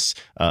in this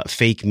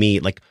fake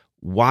meat? Like,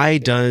 why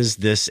does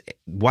the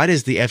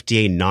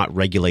FDA not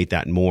regulate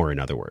that more, in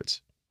other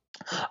words?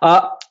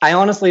 I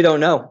honestly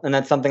don't know. And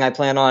that's something I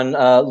plan on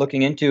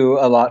looking into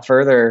a lot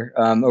further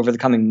over the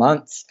coming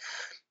months.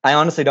 I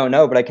honestly don't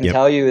know, but I can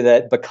tell you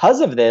that because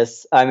of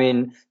this, I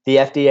mean, the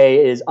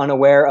FDA is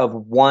unaware of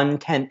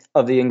 1/10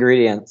 of the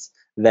ingredients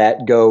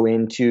that go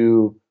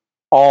into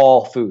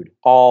all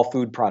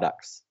food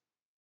products.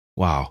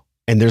 Wow.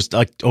 And there's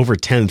like over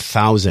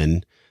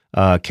 10,000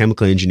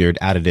 chemically engineered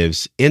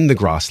additives in the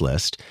Gras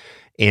list.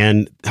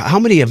 And how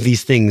many of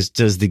these things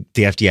does the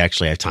FDA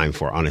actually have time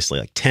for? Honestly,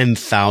 like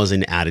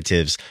 10,000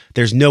 additives.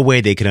 There's no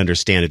way they could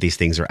understand if these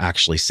things are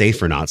actually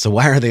safe or not. So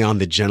why are they on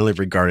the generally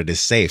regarded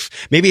as safe?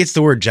 Maybe it's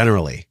the word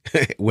generally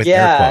with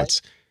air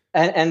quotes.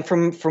 And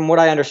from what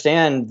I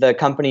understand, the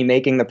company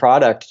making the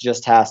product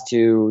just have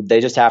to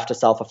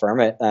self-affirm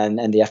it,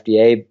 and the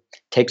FDA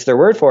takes their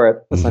word for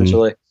it,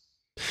 essentially.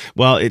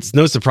 Well, it's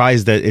no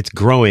surprise that it's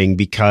growing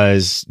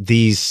because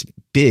these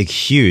big,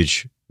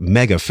 huge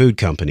mega food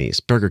companies,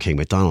 Burger King,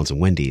 McDonald's, and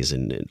Wendy's,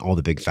 and all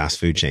the big fast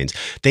food chains,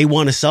 they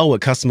want to sell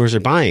what customers are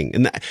buying.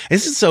 And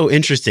this is so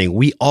interesting.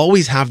 We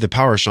always have the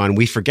power, Sean.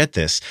 We forget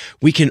this.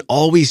 We can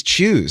always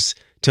choose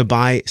to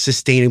buy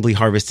sustainably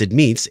harvested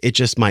meats. It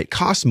just might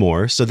cost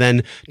more. So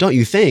then, don't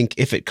you think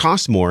if it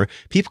costs more,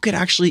 people could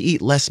actually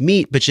eat less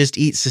meat, but just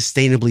eat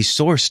sustainably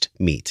sourced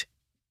meat?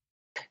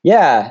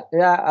 Yeah,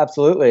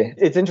 absolutely.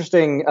 It's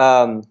interesting.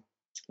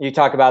 You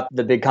talk about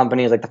the big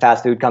companies like the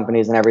fast food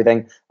companies and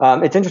everything.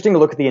 It's interesting to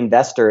look at the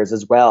investors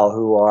as well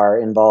who are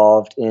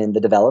involved in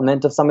the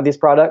development of some of these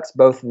products,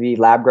 both the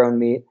lab-grown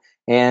meat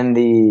and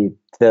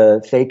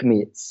the fake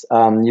meats.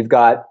 You've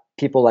got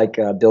people like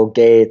Bill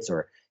Gates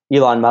or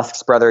Elon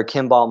Musk's brother,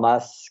 Kimball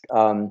Musk.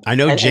 I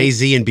know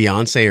Jay-Z and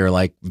Beyonce are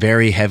like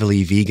very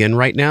heavily vegan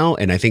right now,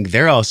 and I think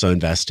they're also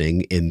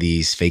investing in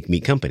these fake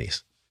meat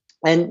companies.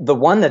 And the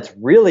one that's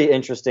really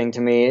interesting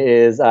to me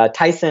is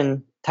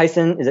Tyson,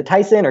 is it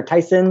Tyson or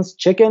Tyson's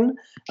Chicken?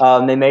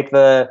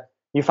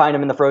 You find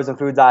them in the frozen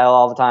foods aisle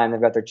all the time.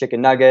 They've got their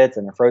chicken nuggets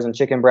and their frozen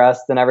chicken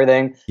breasts and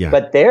everything. Yeah.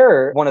 But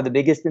they're one of the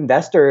biggest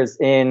investors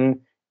in,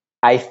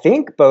 I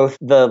think, both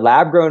the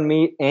lab-grown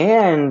meat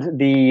and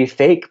the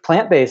fake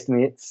plant-based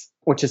meats,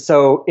 which is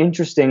so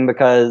interesting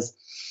because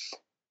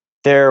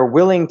they're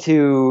willing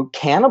to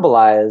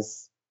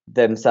cannibalize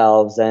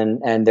themselves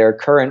and their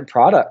current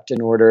product in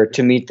order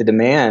to meet the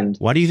demand.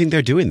 Why do you think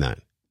they're doing that?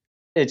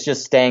 It's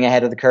just staying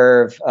ahead of the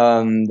curve.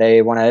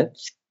 They want to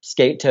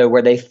skate to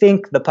where they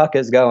think the puck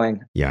is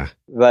going. Yeah.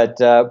 But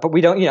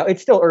we don't,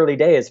 it's still early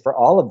days for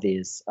all of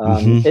these.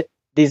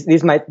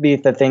 These might be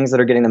the things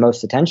that are getting the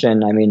most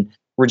attention. I mean,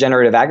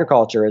 regenerative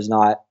agriculture is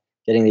not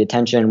getting the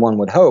attention one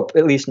would hope,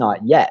 at least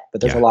not yet.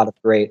 But there's a lot of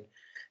great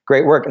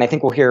work. And I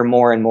think we'll hear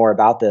more and more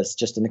about this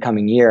just in the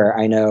coming year.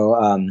 I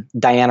know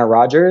Diana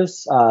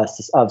Rogers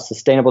of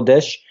Sustainable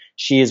Dish,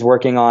 she is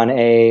working on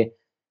it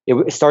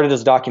started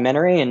as a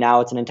documentary, and now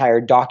it's an entire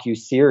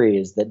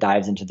docu-series that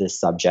dives into this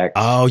subject.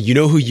 Oh, you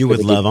know who you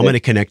would love? I'm going to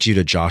connect you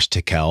to Josh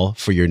Tickell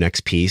for your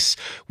next piece.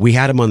 We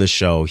had him on the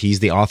show. He's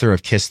the author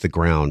of Kiss the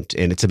Ground,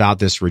 and it's about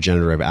this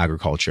regenerative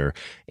agriculture.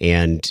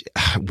 And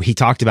he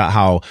talked about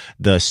how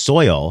the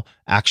soil,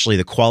 actually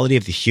the quality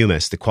of the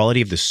humus, the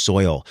quality of the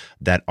soil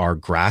that our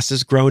grass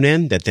is grown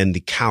in, that then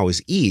the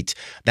cows eat,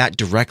 that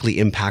directly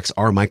impacts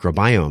our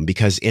microbiome,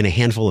 because in a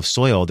handful of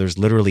soil, there's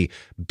literally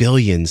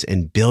billions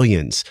and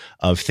billions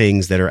of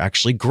things that are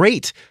actually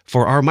great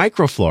for our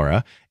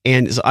microflora.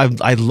 And so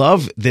I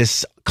love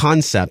this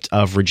concept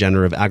of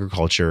regenerative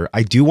agriculture.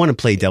 I do want to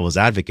play devil's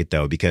advocate,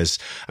 though, because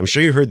I'm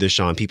sure you heard this,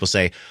 Sean. People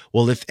say,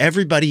 well, if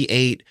everybody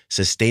ate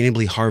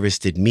sustainably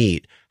harvested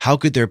meat, how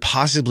could there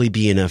possibly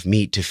be enough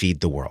meat to feed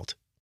the world?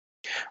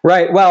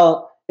 Right.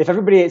 Well, if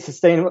everybody ate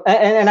sustainable,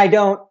 and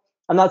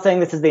I'm not saying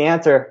this is the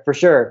answer for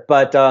sure,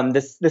 but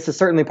this is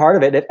certainly part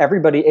of it. If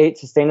everybody ate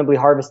sustainably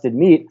harvested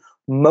meat,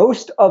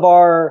 most of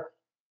our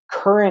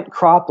current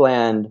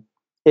cropland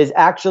is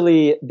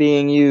actually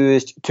being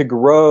used to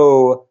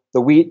grow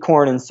the wheat,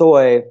 corn, and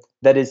soy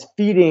that is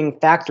feeding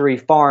factory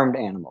farmed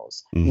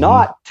animals,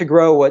 not to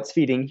grow what's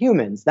feeding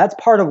humans. That's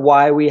part of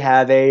why we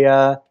have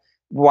a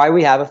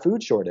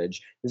food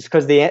shortage. It's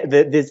because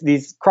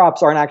these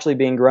crops aren't actually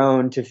being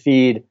grown to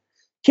feed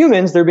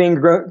humans; they're being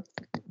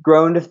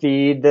grown to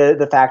feed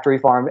the factory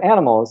farmed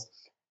animals.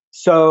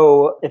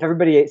 So, if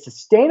everybody ate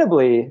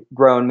sustainably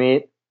grown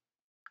meat,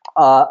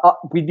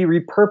 we'd be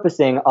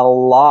repurposing a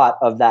lot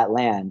of that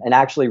land and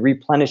actually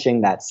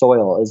replenishing that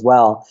soil as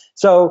well.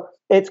 So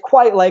it's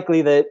quite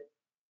likely that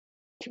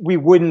we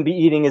wouldn't be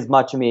eating as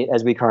much meat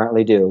as we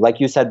currently do, like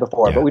you said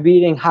before, Yeah. but we'd be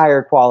eating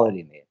higher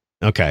quality meat.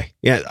 Okay.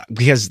 Yeah.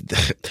 Because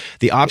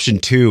the option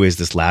 2 is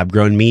this lab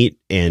grown meat.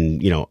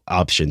 And,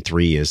 option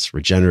 3 is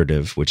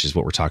regenerative, which is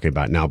what we're talking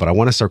about now. But I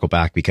want to circle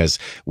back because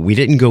we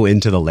didn't go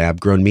into the lab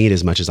grown meat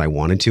as much as I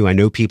wanted to. I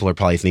know people are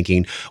probably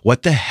thinking,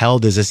 what the hell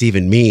does this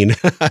even mean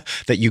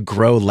that you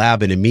grow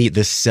lab in a meat,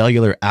 this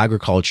cellular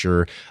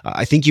agriculture?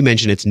 I think you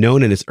mentioned it's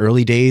known in its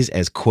early days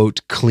as,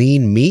 quote,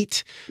 clean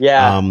meat.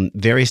 Yeah.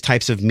 Various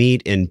types of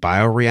meat in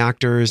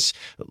bioreactors.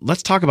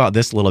 Let's talk about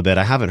this a little bit.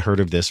 I haven't heard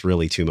of this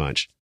really too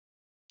much.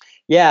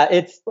 Yeah,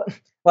 it's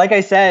like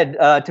I said,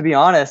 to be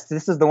honest,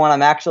 this is the one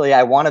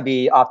I want to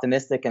be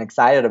optimistic and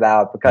excited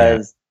about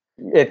because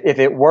if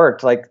it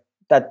worked, like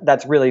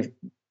that's really,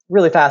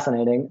 really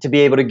fascinating to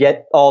be able to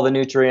get all the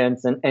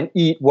nutrients and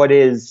eat what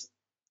is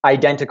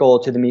identical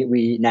to the meat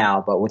we eat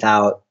now, but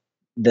without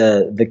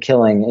the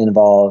killing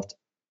involved.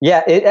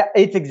 Yeah,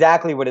 it's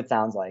exactly what it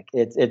sounds like.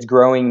 It's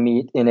growing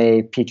meat in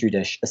a petri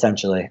dish,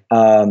 essentially.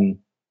 And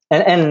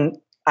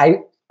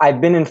I've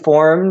been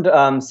informed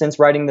since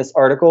writing this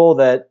article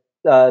that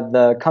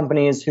the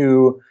companies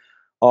who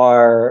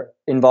are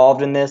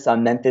involved in this,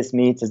 Memphis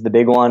Meats is the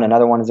big one.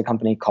 Another one is a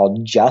company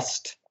called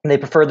Just. And they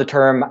prefer the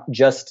term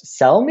just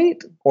cell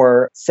meat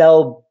or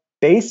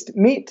cell-based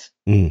meat,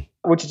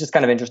 which is just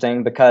kind of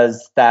interesting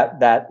because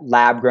that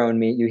lab-grown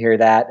meat, you hear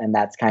that, and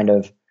that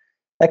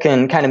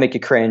can kind of make you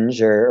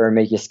cringe or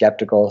make you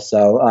skeptical.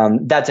 So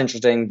that's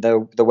interesting,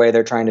 the way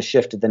they're trying to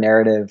shift the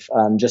narrative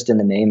just in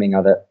the naming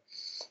of it.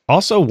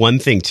 Also, one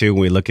thing, too,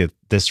 when we look at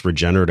this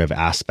regenerative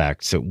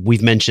aspect, so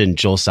we've mentioned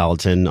Joel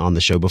Salatin on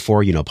the show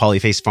before,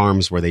 Polyface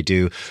Farms, where they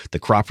do the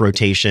crop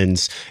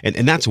rotations, and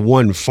that's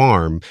one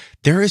farm.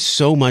 There is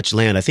so much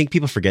land. I think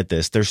people forget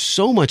this. There's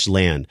so much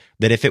land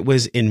that if it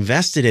was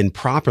invested in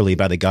properly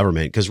by the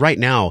government, because right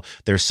now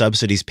there's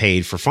subsidies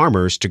paid for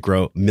farmers to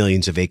grow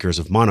millions of acres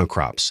of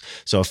monocrops.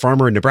 So a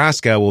farmer in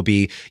Nebraska will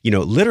be,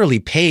 literally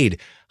paid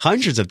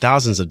hundreds of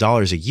thousands of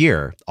dollars a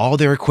year. All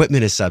their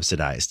equipment is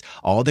subsidized.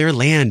 All their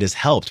land is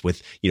helped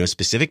with,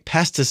 specific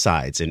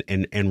pesticides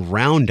and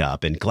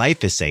Roundup and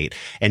glyphosate,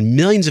 and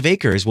millions of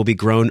acres will be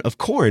grown of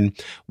corn.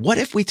 What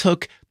if we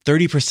took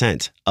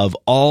 30% of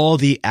all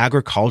the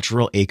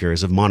agricultural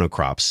acres of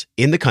monocrops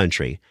in the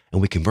country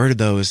and we converted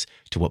those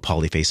to what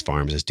Polyface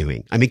Farms is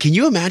doing? I mean, can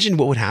you imagine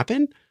what would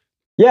happen?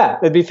 Yeah,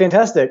 it'd be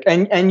fantastic.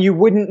 And you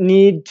wouldn't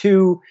need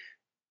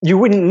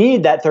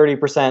that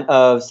 30%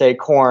 of, say,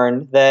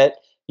 corn that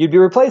you'd be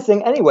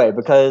replacing anyway,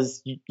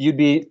 because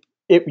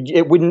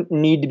it wouldn't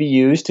need to be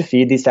used to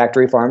feed these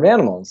factory farmed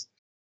animals.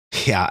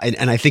 Yeah.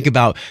 And I think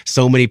about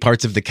so many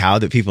parts of the cow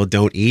that people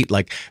don't eat.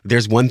 Like,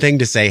 there's one thing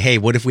to say, hey,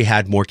 what if we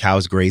had more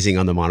cows grazing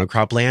on the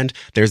monocrop land?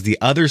 There's the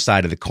other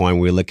side of the coin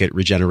where we look at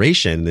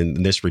regeneration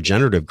and this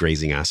regenerative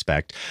grazing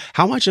aspect.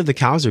 How much of the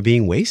cows are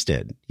being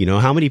wasted?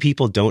 How many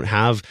people don't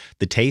have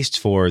the taste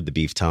for the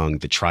beef tongue,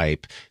 the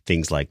tripe,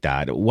 things like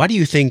that? Why do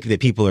you think that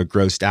people are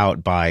grossed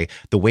out by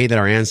the way that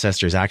our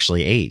ancestors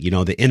actually ate,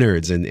 the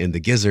innards and the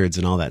gizzards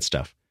and all that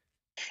stuff?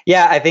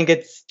 Yeah, I think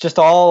it's just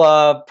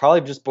all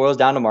probably just boils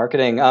down to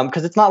marketing,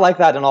 because it's not like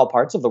that in all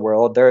parts of the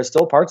world. There are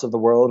still parts of the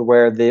world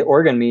where the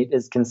organ meat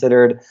is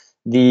considered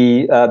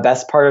the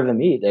best part of the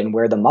meat and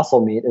where the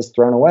muscle meat is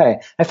thrown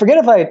away. I forget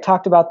if I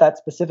talked about that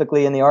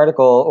specifically in the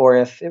article or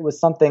if it was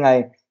something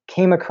I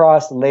came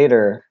across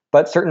later,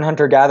 but certain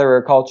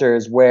hunter-gatherer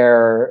cultures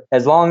where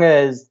as long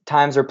as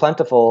times are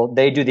plentiful,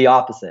 they do the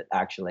opposite,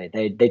 actually.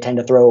 They tend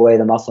to throw away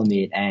the muscle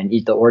meat and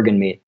eat the organ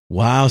meat.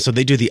 Wow. So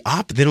they do the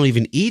they don't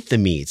even eat the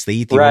meats. They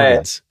eat the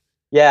organs.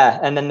 Yeah.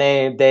 And then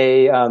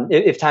they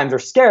if times are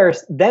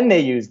scarce, then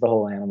they use the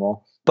whole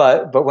animal.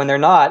 But when they're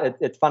not,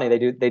 it's funny.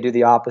 They do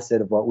the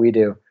opposite of what we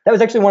do. That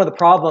was actually one of the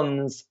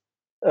problems.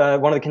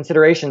 One of the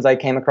considerations I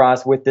came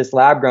across with this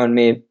lab grown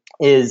meat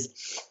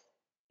is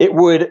it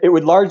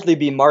would largely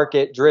be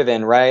market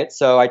driven, right?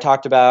 So I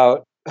talked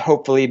about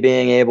hopefully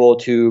being able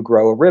to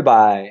grow a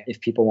ribeye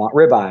if people want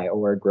ribeye,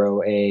 or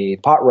grow a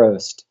pot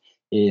roast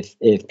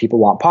if people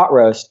want pot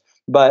roast.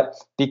 But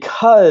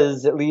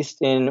because, at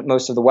least in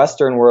most of the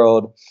Western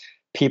world,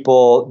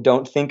 people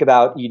don't think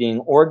about eating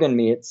organ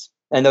meats,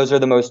 and those are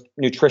the most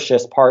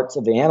nutritious parts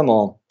of the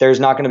animal,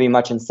 there's not going to be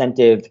much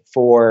incentive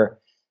for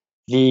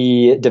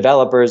the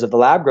developers of the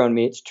lab-grown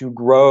meats to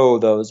grow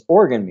those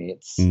organ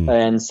meats.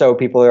 And so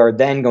people are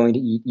then going to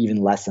eat even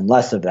less and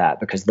less of that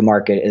because the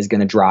market is going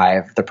to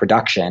drive the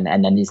production,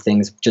 and then these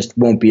things just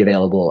won't be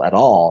available at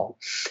all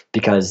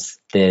because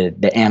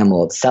the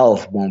animal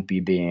itself won't be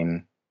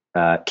being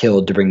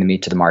killed to bring the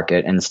meat to the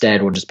market.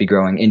 Instead, we'll just be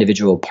growing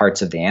individual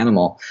parts of the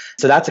animal.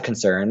 So that's a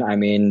concern. I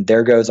mean,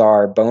 there goes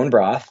our bone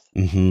broth.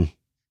 Mm-hmm.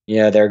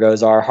 Yeah, there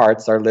goes our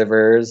hearts, our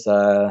livers,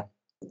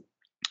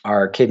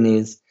 our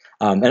kidneys.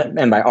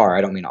 And by R,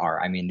 I don't mean R.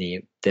 I mean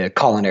the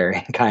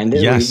culinary kind that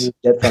we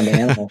get from the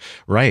animal.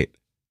 Right.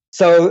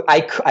 So I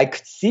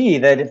could see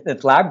that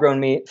if lab-grown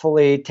meat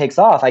fully takes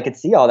off, I could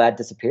see all that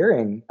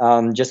disappearing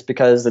just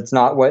because it's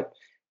not what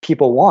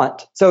people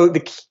want. So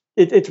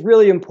it's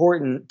really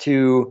important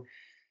to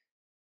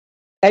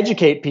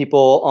educate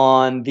people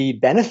on the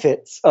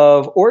benefits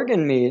of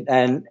organ meat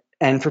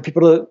and for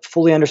people to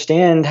fully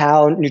understand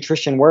how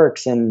nutrition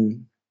works,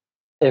 and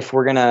if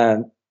we're going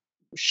to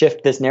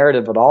shift this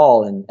narrative at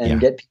all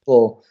and get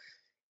people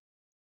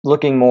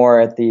looking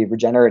more at the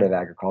regenerative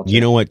agriculture.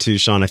 You know what, too,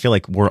 Sean? I feel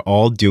like we're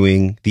all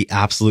doing the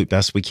absolute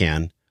best we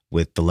can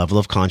with the level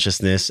of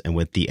consciousness and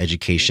with the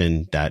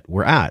education that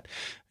we're at.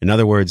 In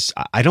other words,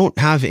 I don't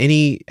have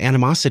any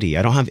animosity.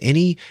 I don't have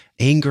any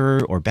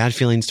anger or bad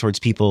feelings towards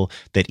people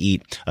that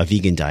eat a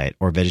vegan diet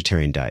or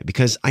vegetarian diet,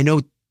 because I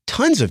know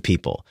tons of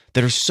people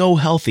that are so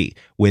healthy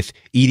with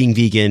eating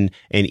vegan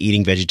and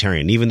eating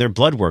vegetarian. Even their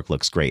blood work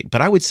looks great.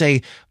 But I would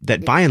say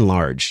that by and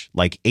large,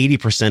 like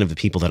 80% of the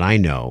people that I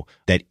know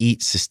that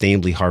eat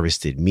sustainably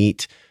harvested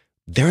meat,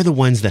 they're the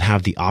ones that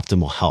have the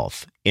optimal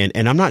health.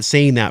 And I'm not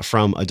saying that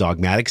from a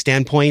dogmatic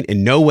standpoint.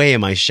 In no way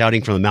am I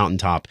shouting from a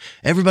mountaintop,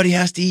 everybody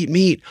has to eat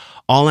meat.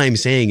 All I'm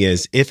saying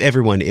is, if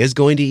everyone is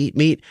going to eat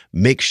meat,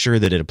 make sure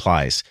that it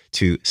applies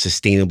to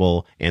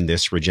sustainable and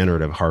this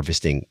regenerative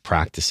harvesting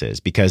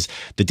practices, because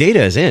the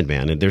data is in,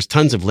 man. And there's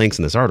tons of links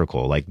in this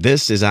article. Like,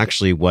 this is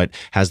actually what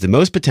has the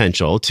most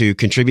potential to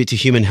contribute to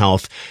human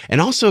health, and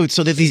also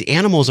so that these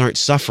animals aren't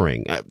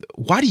suffering.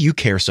 Why do you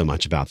care so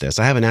much about this?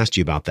 I haven't asked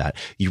you about that.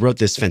 You wrote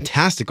this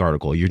fantastic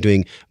article. You're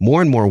doing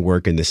more and more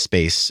work in this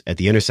space at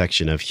the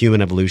intersection of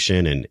human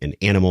evolution and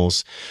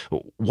animals.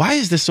 Why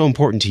is this so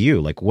important to you?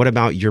 Like, what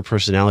about your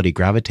personality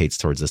gravitates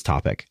towards this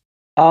topic?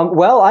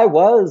 Well, I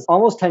was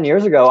almost 10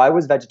 years ago, I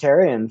was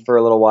vegetarian for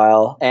a little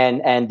while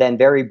and then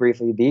very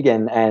briefly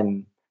vegan.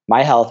 And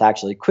my health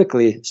actually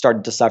quickly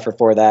started to suffer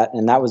for that.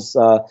 And that was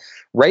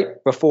right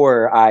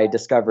before I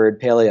discovered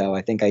paleo.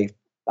 I think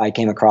I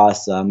came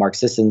across Mark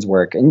Sisson's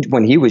work, and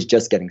when he was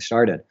just getting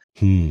started.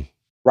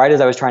 Right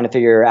as I was trying to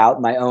figure out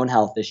my own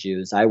health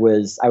issues. I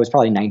was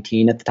probably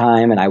 19 at the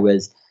time, and I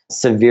was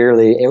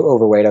severely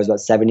overweight. I was about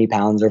 70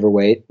 pounds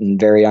overweight and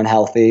very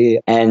unhealthy.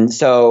 And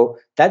so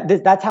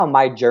that's how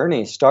my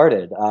journey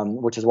started,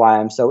 which is why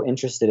I'm so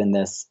interested in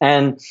this.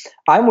 And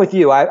I'm with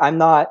you. I'm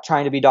not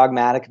trying to be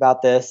dogmatic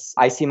about this.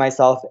 I see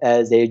myself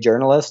as a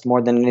journalist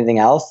more than anything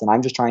else, and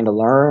I'm just trying to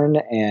learn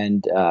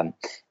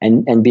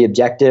and be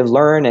objective,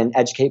 learn and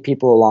educate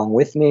people along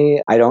with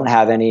me. I don't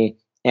have any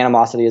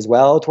animosity as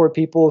well toward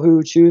people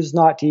who choose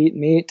not to eat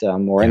meat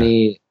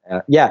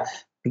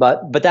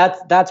But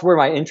that's where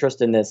my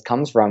interest in this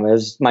comes from,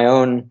 is my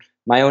own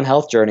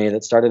health journey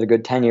that started a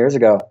good 10 years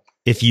ago.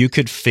 If you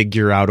could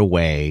figure out a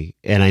way,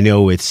 and I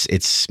know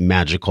it's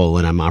magical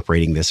and I'm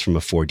operating this from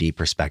a 4D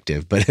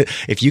perspective, but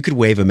if you could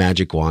wave a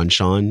magic wand,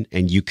 Sean,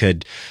 and you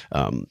could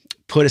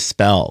put a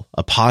spell,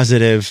 a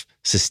positive,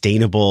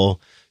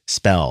 sustainable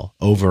spell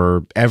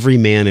over every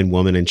man and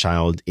woman and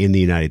child in the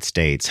United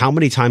States, how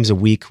many times a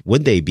week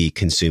would they be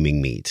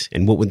consuming meat?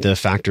 And what would the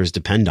factors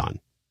depend on?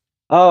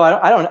 Oh,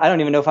 I don't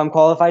even know if I'm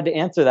qualified to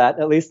answer that,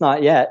 at least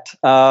not yet.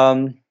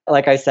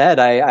 Like I said,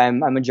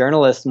 I'm a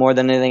journalist more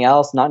than anything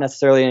else, not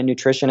necessarily a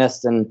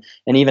nutritionist, and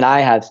even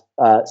I have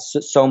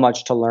so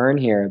much to learn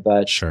here.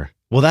 But sure.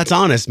 Well, that's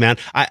honest, man.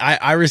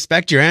 I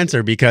respect your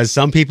answer, because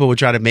some people would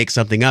try to make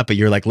something up, but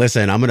you're like,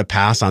 listen, I'm going to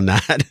pass on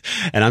that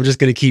and I'm just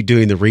going to keep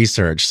doing the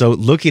research. So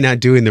looking at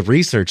doing the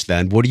research,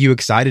 then what are you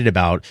excited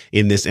about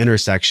in this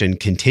intersection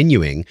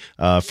continuing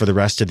for the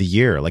rest of the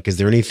year? Like, is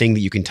there anything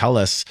that you can tell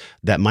us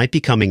that might be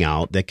coming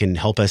out that can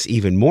help us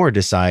even more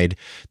decide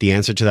the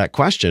answer to that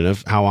question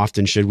of how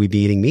often should we be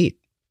eating meat?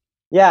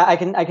 Yeah, I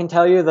can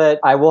tell you that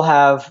I will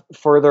have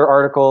further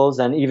articles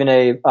and even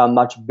a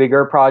much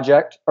bigger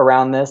project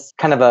around this,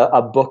 kind of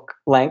a book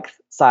length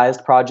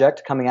sized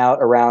project coming out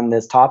around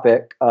this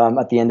topic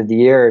at the end of the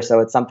year.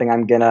 So it's something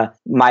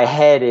my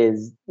head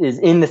is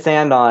in the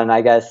sand on,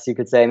 I guess you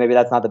could say. Maybe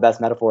that's not the best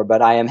metaphor,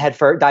 but I am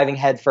diving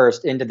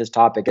headfirst into this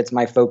topic. It's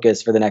my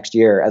focus for the next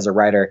year as a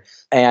writer.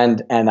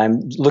 And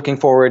I'm looking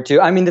forward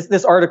to,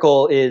 this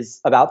article is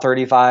about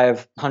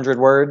 3,500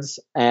 words,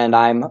 and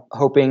I'm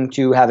hoping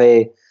to have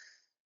a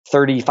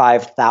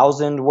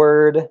 35,000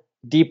 word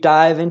deep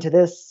dive into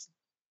this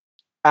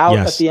out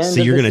at the end.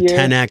 So you're going to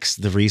 10x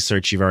the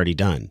research you've already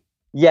done.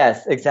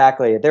 Yes,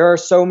 exactly. There are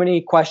so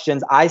many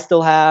questions I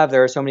still have.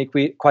 There are so many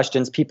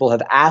questions people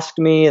have asked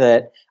me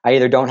that I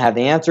either don't have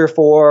the answer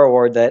for,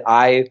 or that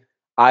I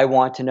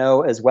want to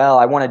know as well.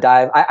 I want to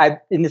dive.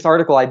 In this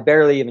article, I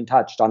barely even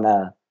touched on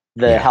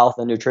the health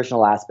and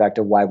nutritional aspect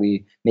of why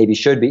we maybe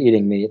should be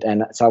eating meat.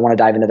 And so I want to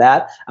dive into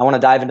that. I want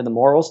to dive into the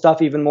moral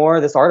stuff even more.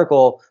 This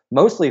article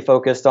mostly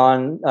focused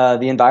on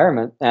the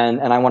environment, and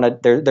I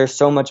want to, there's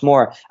so much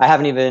more. I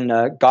haven't even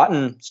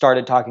gotten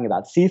started talking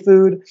about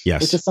seafood,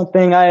 which is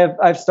something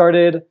I've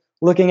started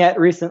looking at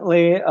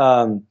recently.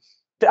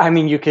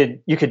 You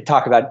could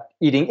talk about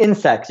eating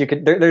insects.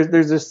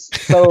 There's just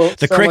so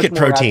the so cricket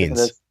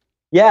proteins.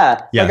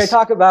 Yeah. Yes. Like I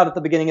talk about at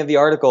the beginning of the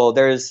article,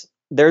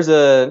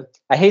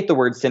 I hate the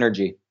word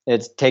synergy.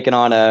 It's taken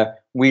on a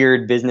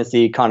weird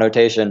businessy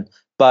connotation,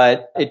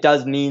 but it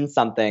does mean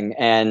something.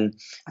 And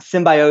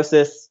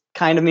symbiosis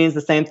kind of means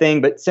the same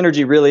thing, but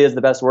synergy really is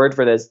the best word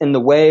for this. In the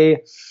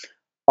way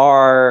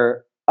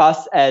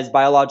us as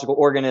biological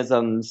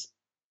organisms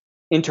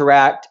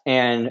interact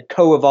and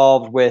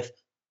co-evolved with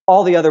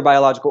all the other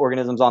biological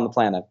organisms on the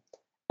planet,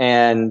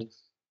 and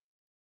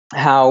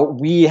how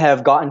we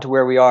have gotten to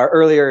where we are.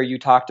 Earlier, you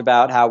talked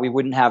about how we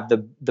wouldn't have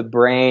the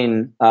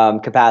brain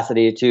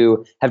capacity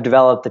to have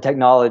developed the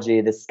technology,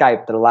 this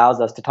Skype that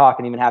allows us to talk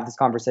and even have this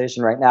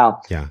conversation right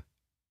now. Yeah.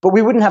 But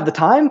we wouldn't have the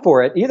time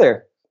for it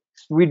either.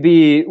 We'd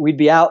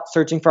be out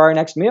searching for our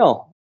next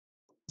meal.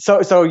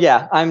 So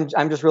yeah,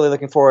 I'm just really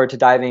looking forward to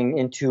diving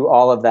into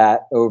all of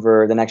that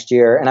over the next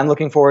year, and I'm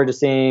looking forward to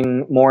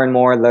seeing more and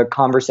more the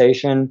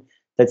conversation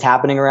that's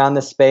happening around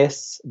this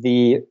space.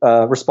 The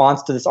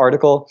response to this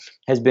article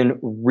has been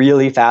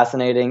really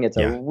fascinating. It's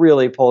a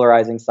really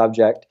polarizing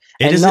subject.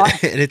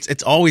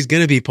 It's always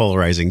going to be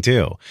polarizing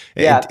too.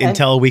 Yeah,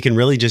 until we can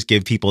really just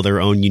give people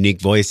their own unique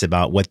voice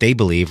about what they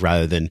believe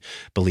rather than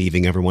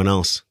believing everyone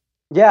else.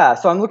 Yeah,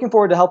 so I'm looking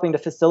forward to helping to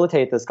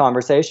facilitate this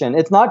conversation.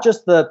 It's not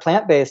just the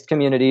plant-based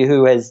community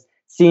who has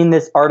seen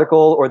this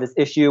article or this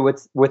issue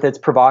with its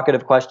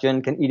provocative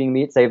question, can eating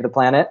meat save the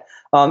planet?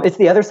 It's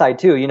the other side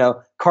too.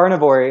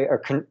 Carnivory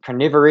or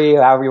carnivory,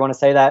 however you want to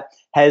say that,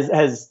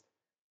 has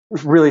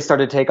really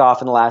started to take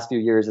off in the last few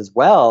years as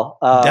well.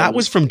 That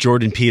was from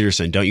Jordan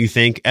Peterson, don't you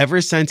think?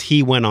 Ever since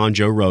he went on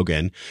Joe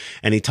Rogan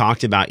and he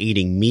talked about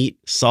eating meat,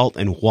 salt,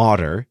 and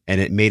water, and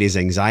it made his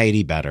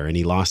anxiety better and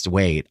he lost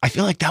weight, I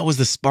feel like that was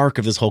the spark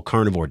of this whole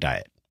carnivore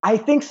diet. I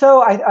think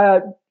so.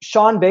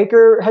 Sean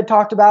Baker had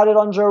talked about it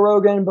on Joe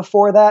Rogan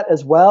before that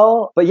as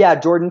well. But yeah,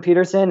 Jordan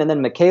Peterson and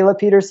then Michaela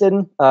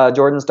Peterson,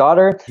 Jordan's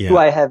daughter, who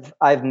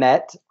I've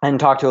met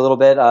and talked to a little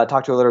bit at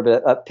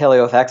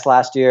PaleoFX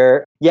last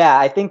year. Yeah,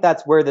 I think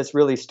that's where this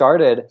really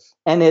started.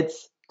 And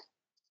it's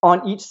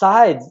on each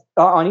side,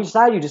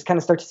 you just kind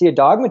of start to see a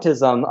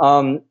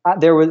dogmatism.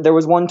 There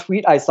was one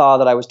tweet I saw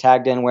that I was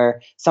tagged in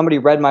where somebody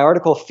read my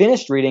article,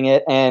 finished reading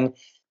it, and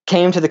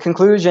came to the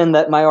conclusion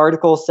that my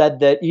article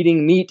said that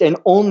eating meat and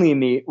only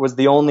meat was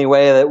the only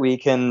way that we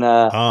can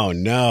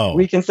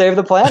we can save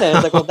the planet.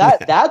 It's like, well,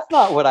 that's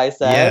not what I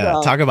said.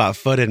 Yeah, talk about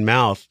foot and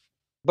mouth.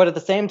 But at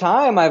the same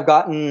time,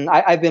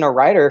 I've been a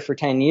writer for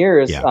 10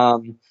 years,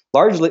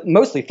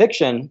 mostly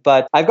fiction,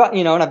 but I've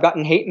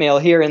gotten hate mail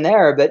here and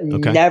there, but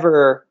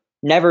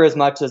never as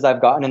much as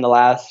I've gotten in the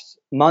last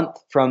month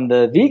from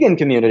the vegan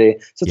community.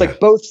 So it's like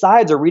both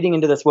sides are reading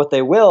into this what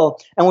they will.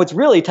 And what's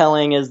really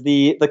telling is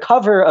the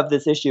cover of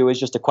this issue is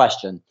just a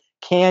question.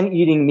 Can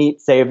eating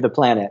meat save the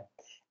planet?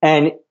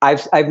 And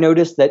I've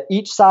noticed that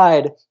each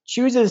side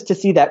chooses to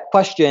see that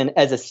question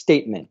as a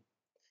statement.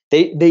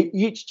 They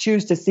each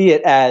choose to see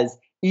it as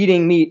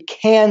eating meat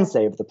can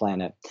save the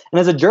planet. And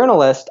as a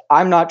journalist,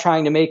 I'm not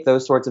trying to make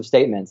those sorts of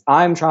statements.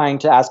 I'm trying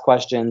to ask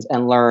questions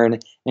and learn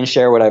and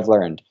share what I've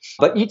learned.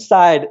 But each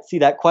side see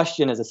that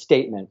question as a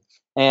statement.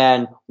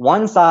 And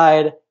one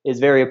side is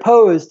very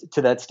opposed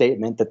to that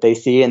statement that they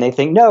see, and they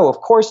think, no, of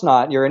course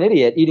not. You're an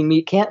idiot. Eating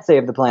meat can't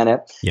save the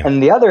planet. Yeah.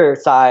 And the other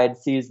side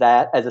sees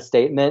that as a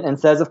statement and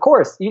says, of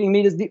course, eating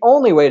meat is the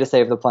only way to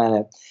save the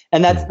planet.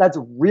 And that's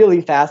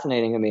really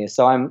fascinating to me.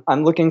 So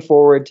I'm looking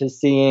forward to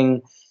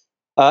seeing,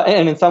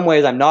 and in some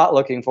ways I'm not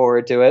looking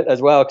forward to it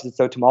as well because it's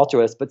so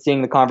tumultuous, but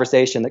seeing the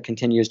conversation that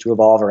continues to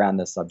evolve around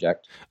this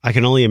subject. I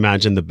can only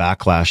imagine the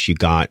backlash you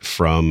got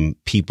from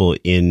people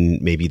in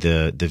maybe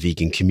the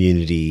vegan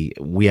community.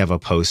 We have a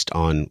post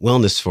on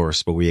Wellness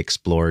Force where we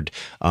explored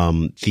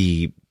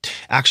the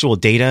actual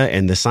data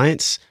and the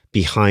science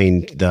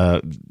behind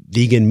the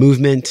vegan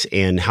movement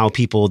and how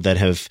people that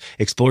have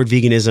explored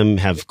veganism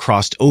have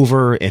crossed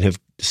over and have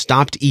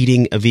stopped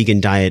eating a vegan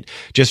diet.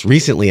 Just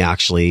recently,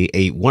 actually,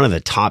 one of the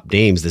top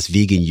names, this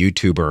vegan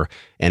YouTuber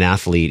and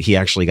athlete, he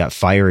actually got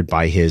fired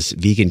by his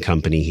vegan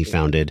company he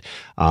founded.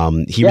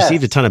 He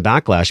received a ton of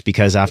backlash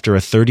because after a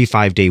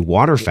 35-day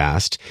water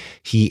fast,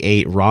 he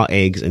ate raw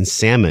eggs and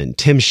salmon.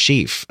 Tim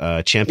Sheaf,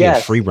 champion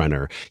free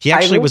runner, he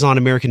actually was on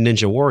American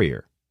Ninja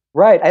Warrior.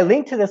 Right. I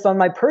linked to this on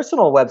my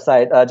personal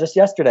website just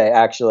yesterday,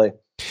 actually.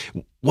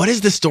 What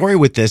is the story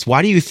with this?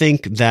 Why do you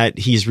think that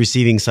he's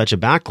receiving such a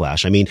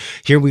backlash? I mean,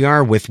 here we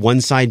are with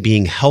one side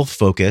being health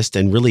focused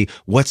and really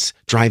what's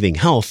driving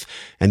health,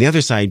 and the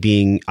other side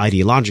being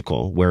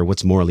ideological, where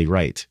what's morally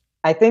right.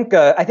 I think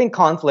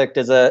conflict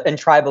and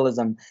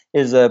tribalism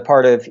is a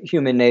part of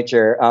human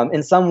nature.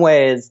 In some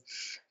ways,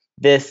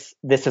 this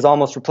has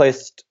almost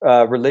replaced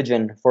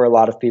religion for a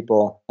lot of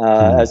people,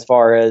 as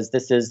far as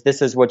this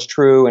is what's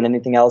true and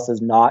anything else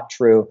is not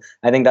true.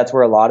 I think that's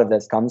where a lot of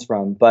this comes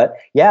from. But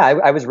yeah,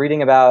 I was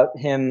reading about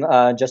him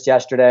just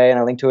yesterday, and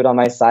I linked to it on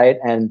my site.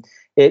 And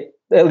it,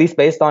 at least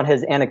based on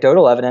his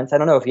anecdotal evidence, I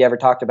don't know if he ever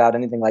talked about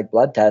anything like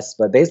blood tests,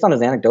 but based on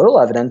his anecdotal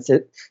evidence,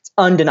 it's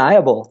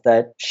undeniable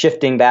that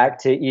shifting back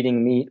to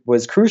eating meat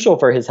was crucial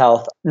for his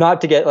health.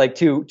 Not to get like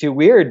too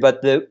weird,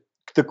 but the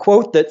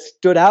quote that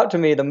stood out to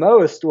me the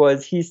most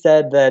was he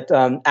said that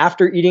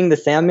after eating the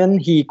salmon,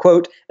 he,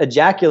 quote,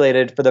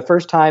 ejaculated for the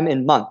first time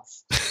in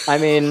months. I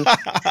mean,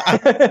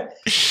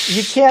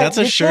 you can't. That's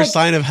a sure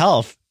sign of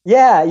health.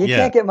 Yeah, you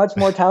can't get much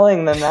more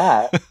telling than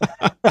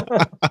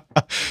that.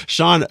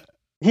 Sean,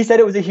 he said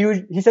it was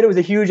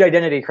a huge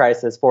identity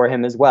crisis for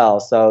him as well.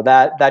 So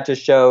that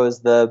just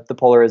shows the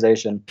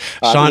polarization.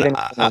 Sean,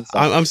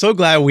 I'm so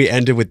glad we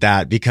ended with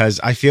that, because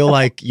I feel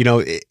like,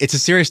 it's a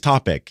serious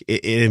topic.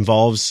 It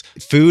involves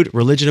food,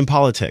 religion, and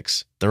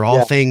politics. They're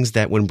all things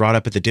that when brought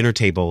up at the dinner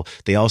table,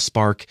 they all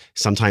spark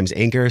sometimes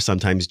anger,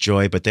 sometimes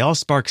joy, but they all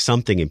spark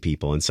something in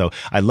people. And so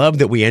I love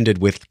that we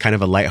ended with kind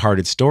of a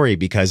lighthearted story,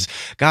 because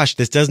gosh,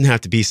 this doesn't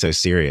have to be so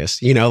serious.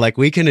 Like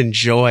we can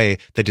enjoy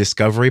the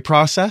discovery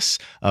process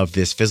of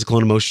this physical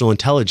and emotional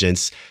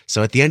intelligence.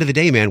 So at the end of the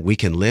day, man, we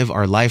can live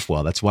our life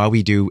well. That's why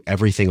we do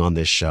everything on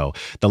this show.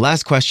 The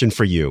last question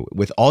for you,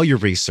 with all your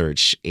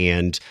research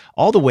and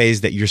all the ways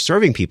that you're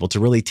serving people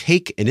to really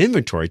take an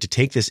inventory, to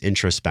take this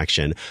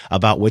introspection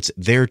about what's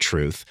their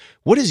truth.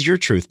 What is your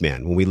truth,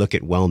 man, when we look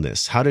at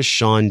wellness? How does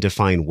Sean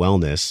define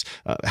wellness?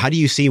 How do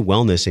you see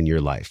wellness in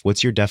your life?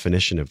 What's your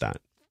definition of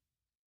that?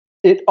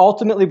 It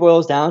ultimately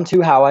boils down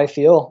to how I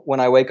feel when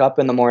I wake up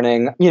in the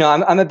morning.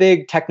 I'm a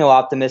big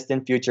techno-optimist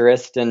and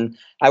futurist, and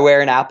I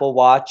wear an Apple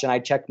Watch, and I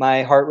check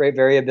my heart rate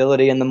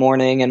variability in the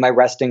morning and my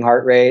resting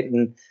heart rate,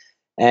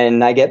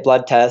 and I get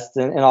blood tests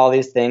and all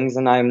these things.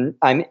 And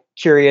I'm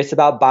curious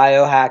about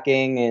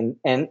biohacking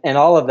and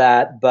all of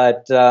that.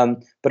 But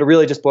it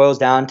really just boils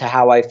down to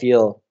how I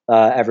feel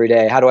every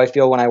day. How do I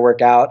feel when I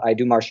work out? I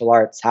do martial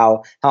arts.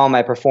 How am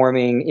I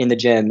performing in the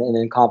gym and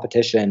in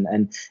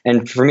competition?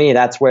 And for me,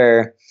 that's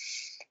where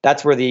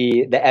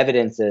the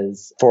evidence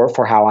is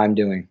for how I'm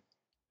doing.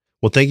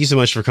 Well, thank you so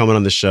much for coming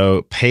on the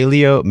show.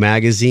 Paleo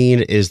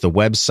Magazine is the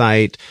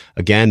website.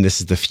 Again, this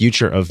is the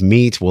future of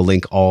meat. We'll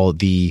link all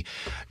the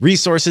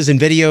resources and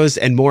videos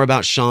and more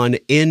about Sean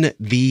in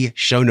the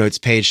show notes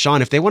page.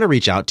 Sean, if they want to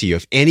reach out to you,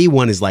 if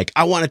anyone is like,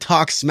 I want to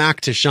talk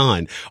smack to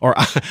Sean, or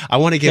I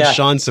want to give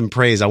Sean some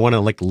praise, I want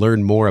to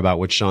learn more about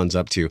what Sean's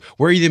up to,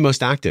 where are you the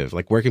most active?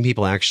 Where can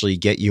people actually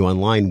get you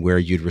online where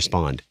you'd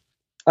respond?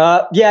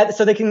 So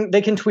they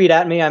can tweet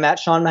at me. I'm at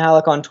Sean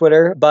Mihalik on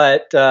Twitter,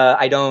 but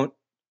I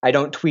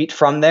don't tweet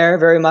from there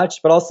very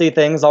much, but I'll see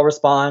things, I'll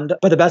respond.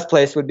 But the best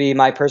place would be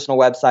my personal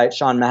website,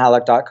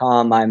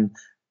 seanmihalik.com.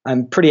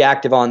 I'm pretty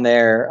active on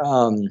there,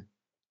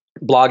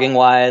 blogging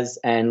wise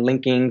and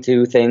linking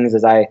to things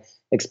as I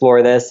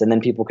explore this, and then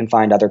people can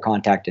find other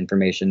contact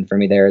information for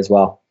me there as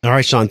well. All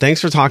right, Sean,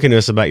 thanks for talking to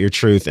us about your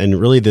truth and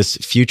really this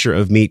future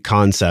of meat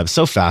concept.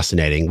 So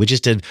fascinating. We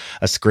just did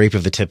a scrape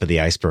of the tip of the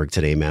iceberg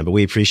today, man, but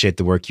we appreciate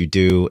the work you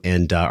do.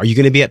 And are you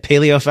going to be at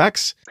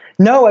PaleoFX?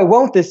 No, I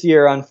won't this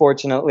year,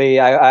 unfortunately.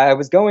 I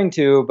was going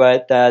to,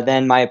 but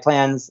then my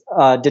plans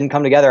didn't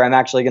come together. I'm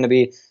actually going to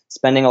be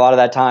spending a lot of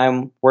that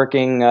time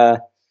working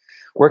on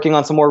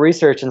some more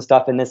research and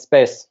stuff in this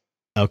space.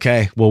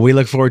 Okay. Well, we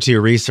look forward to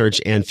your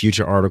research and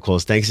future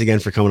articles. Thanks again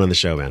for coming on the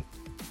show, man.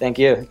 Thank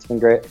you. It's been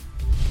great.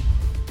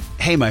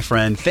 Hey, my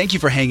friend, thank you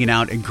for hanging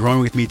out and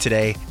growing with me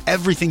today.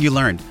 Everything you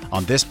learned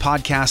on this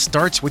podcast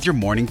starts with your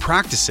morning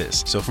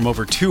practices. So from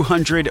over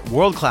 200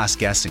 world-class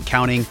guests and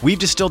counting, we've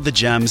distilled the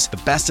gems, the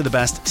best of the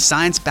best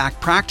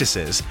science-backed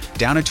practices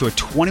down into a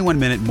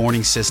 21-minute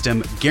morning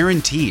system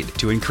guaranteed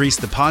to increase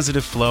the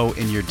positive flow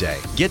in your day.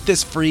 Get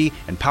this free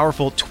and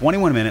powerful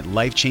 21-minute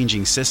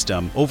life-changing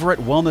system over at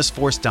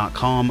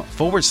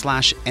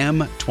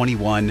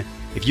wellnessforce.com/M21.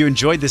 If you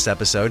enjoyed this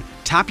episode,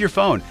 tap your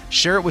phone,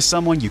 share it with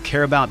someone you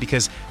care about,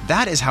 because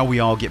that is how we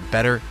all get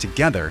better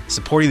together.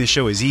 Supporting the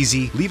show is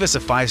easy. Leave us a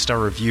 5-star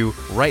review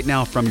right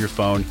now from your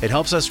phone. It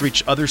helps us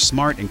reach other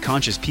smart and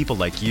conscious people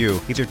like you.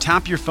 Either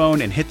tap your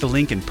phone and hit the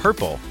link in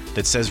purple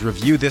that says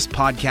review this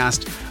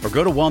podcast, or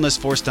go to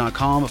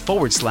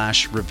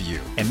wellnessforce.com/review.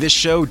 And this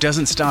show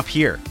doesn't stop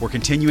here. We're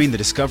continuing the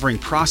discovering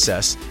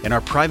process in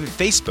our private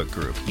Facebook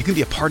group. You can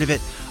be a part of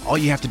it. All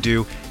you have to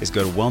do is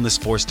go to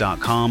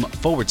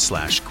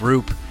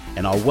wellnessforce.com/group,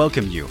 and I'll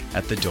welcome you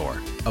at the door.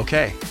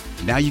 Okay,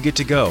 now you get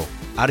to go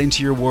out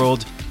into your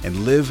world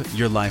and live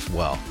your life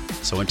well.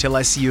 So until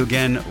I see you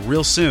again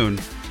real soon,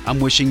 I'm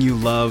wishing you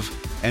love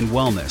and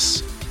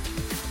wellness.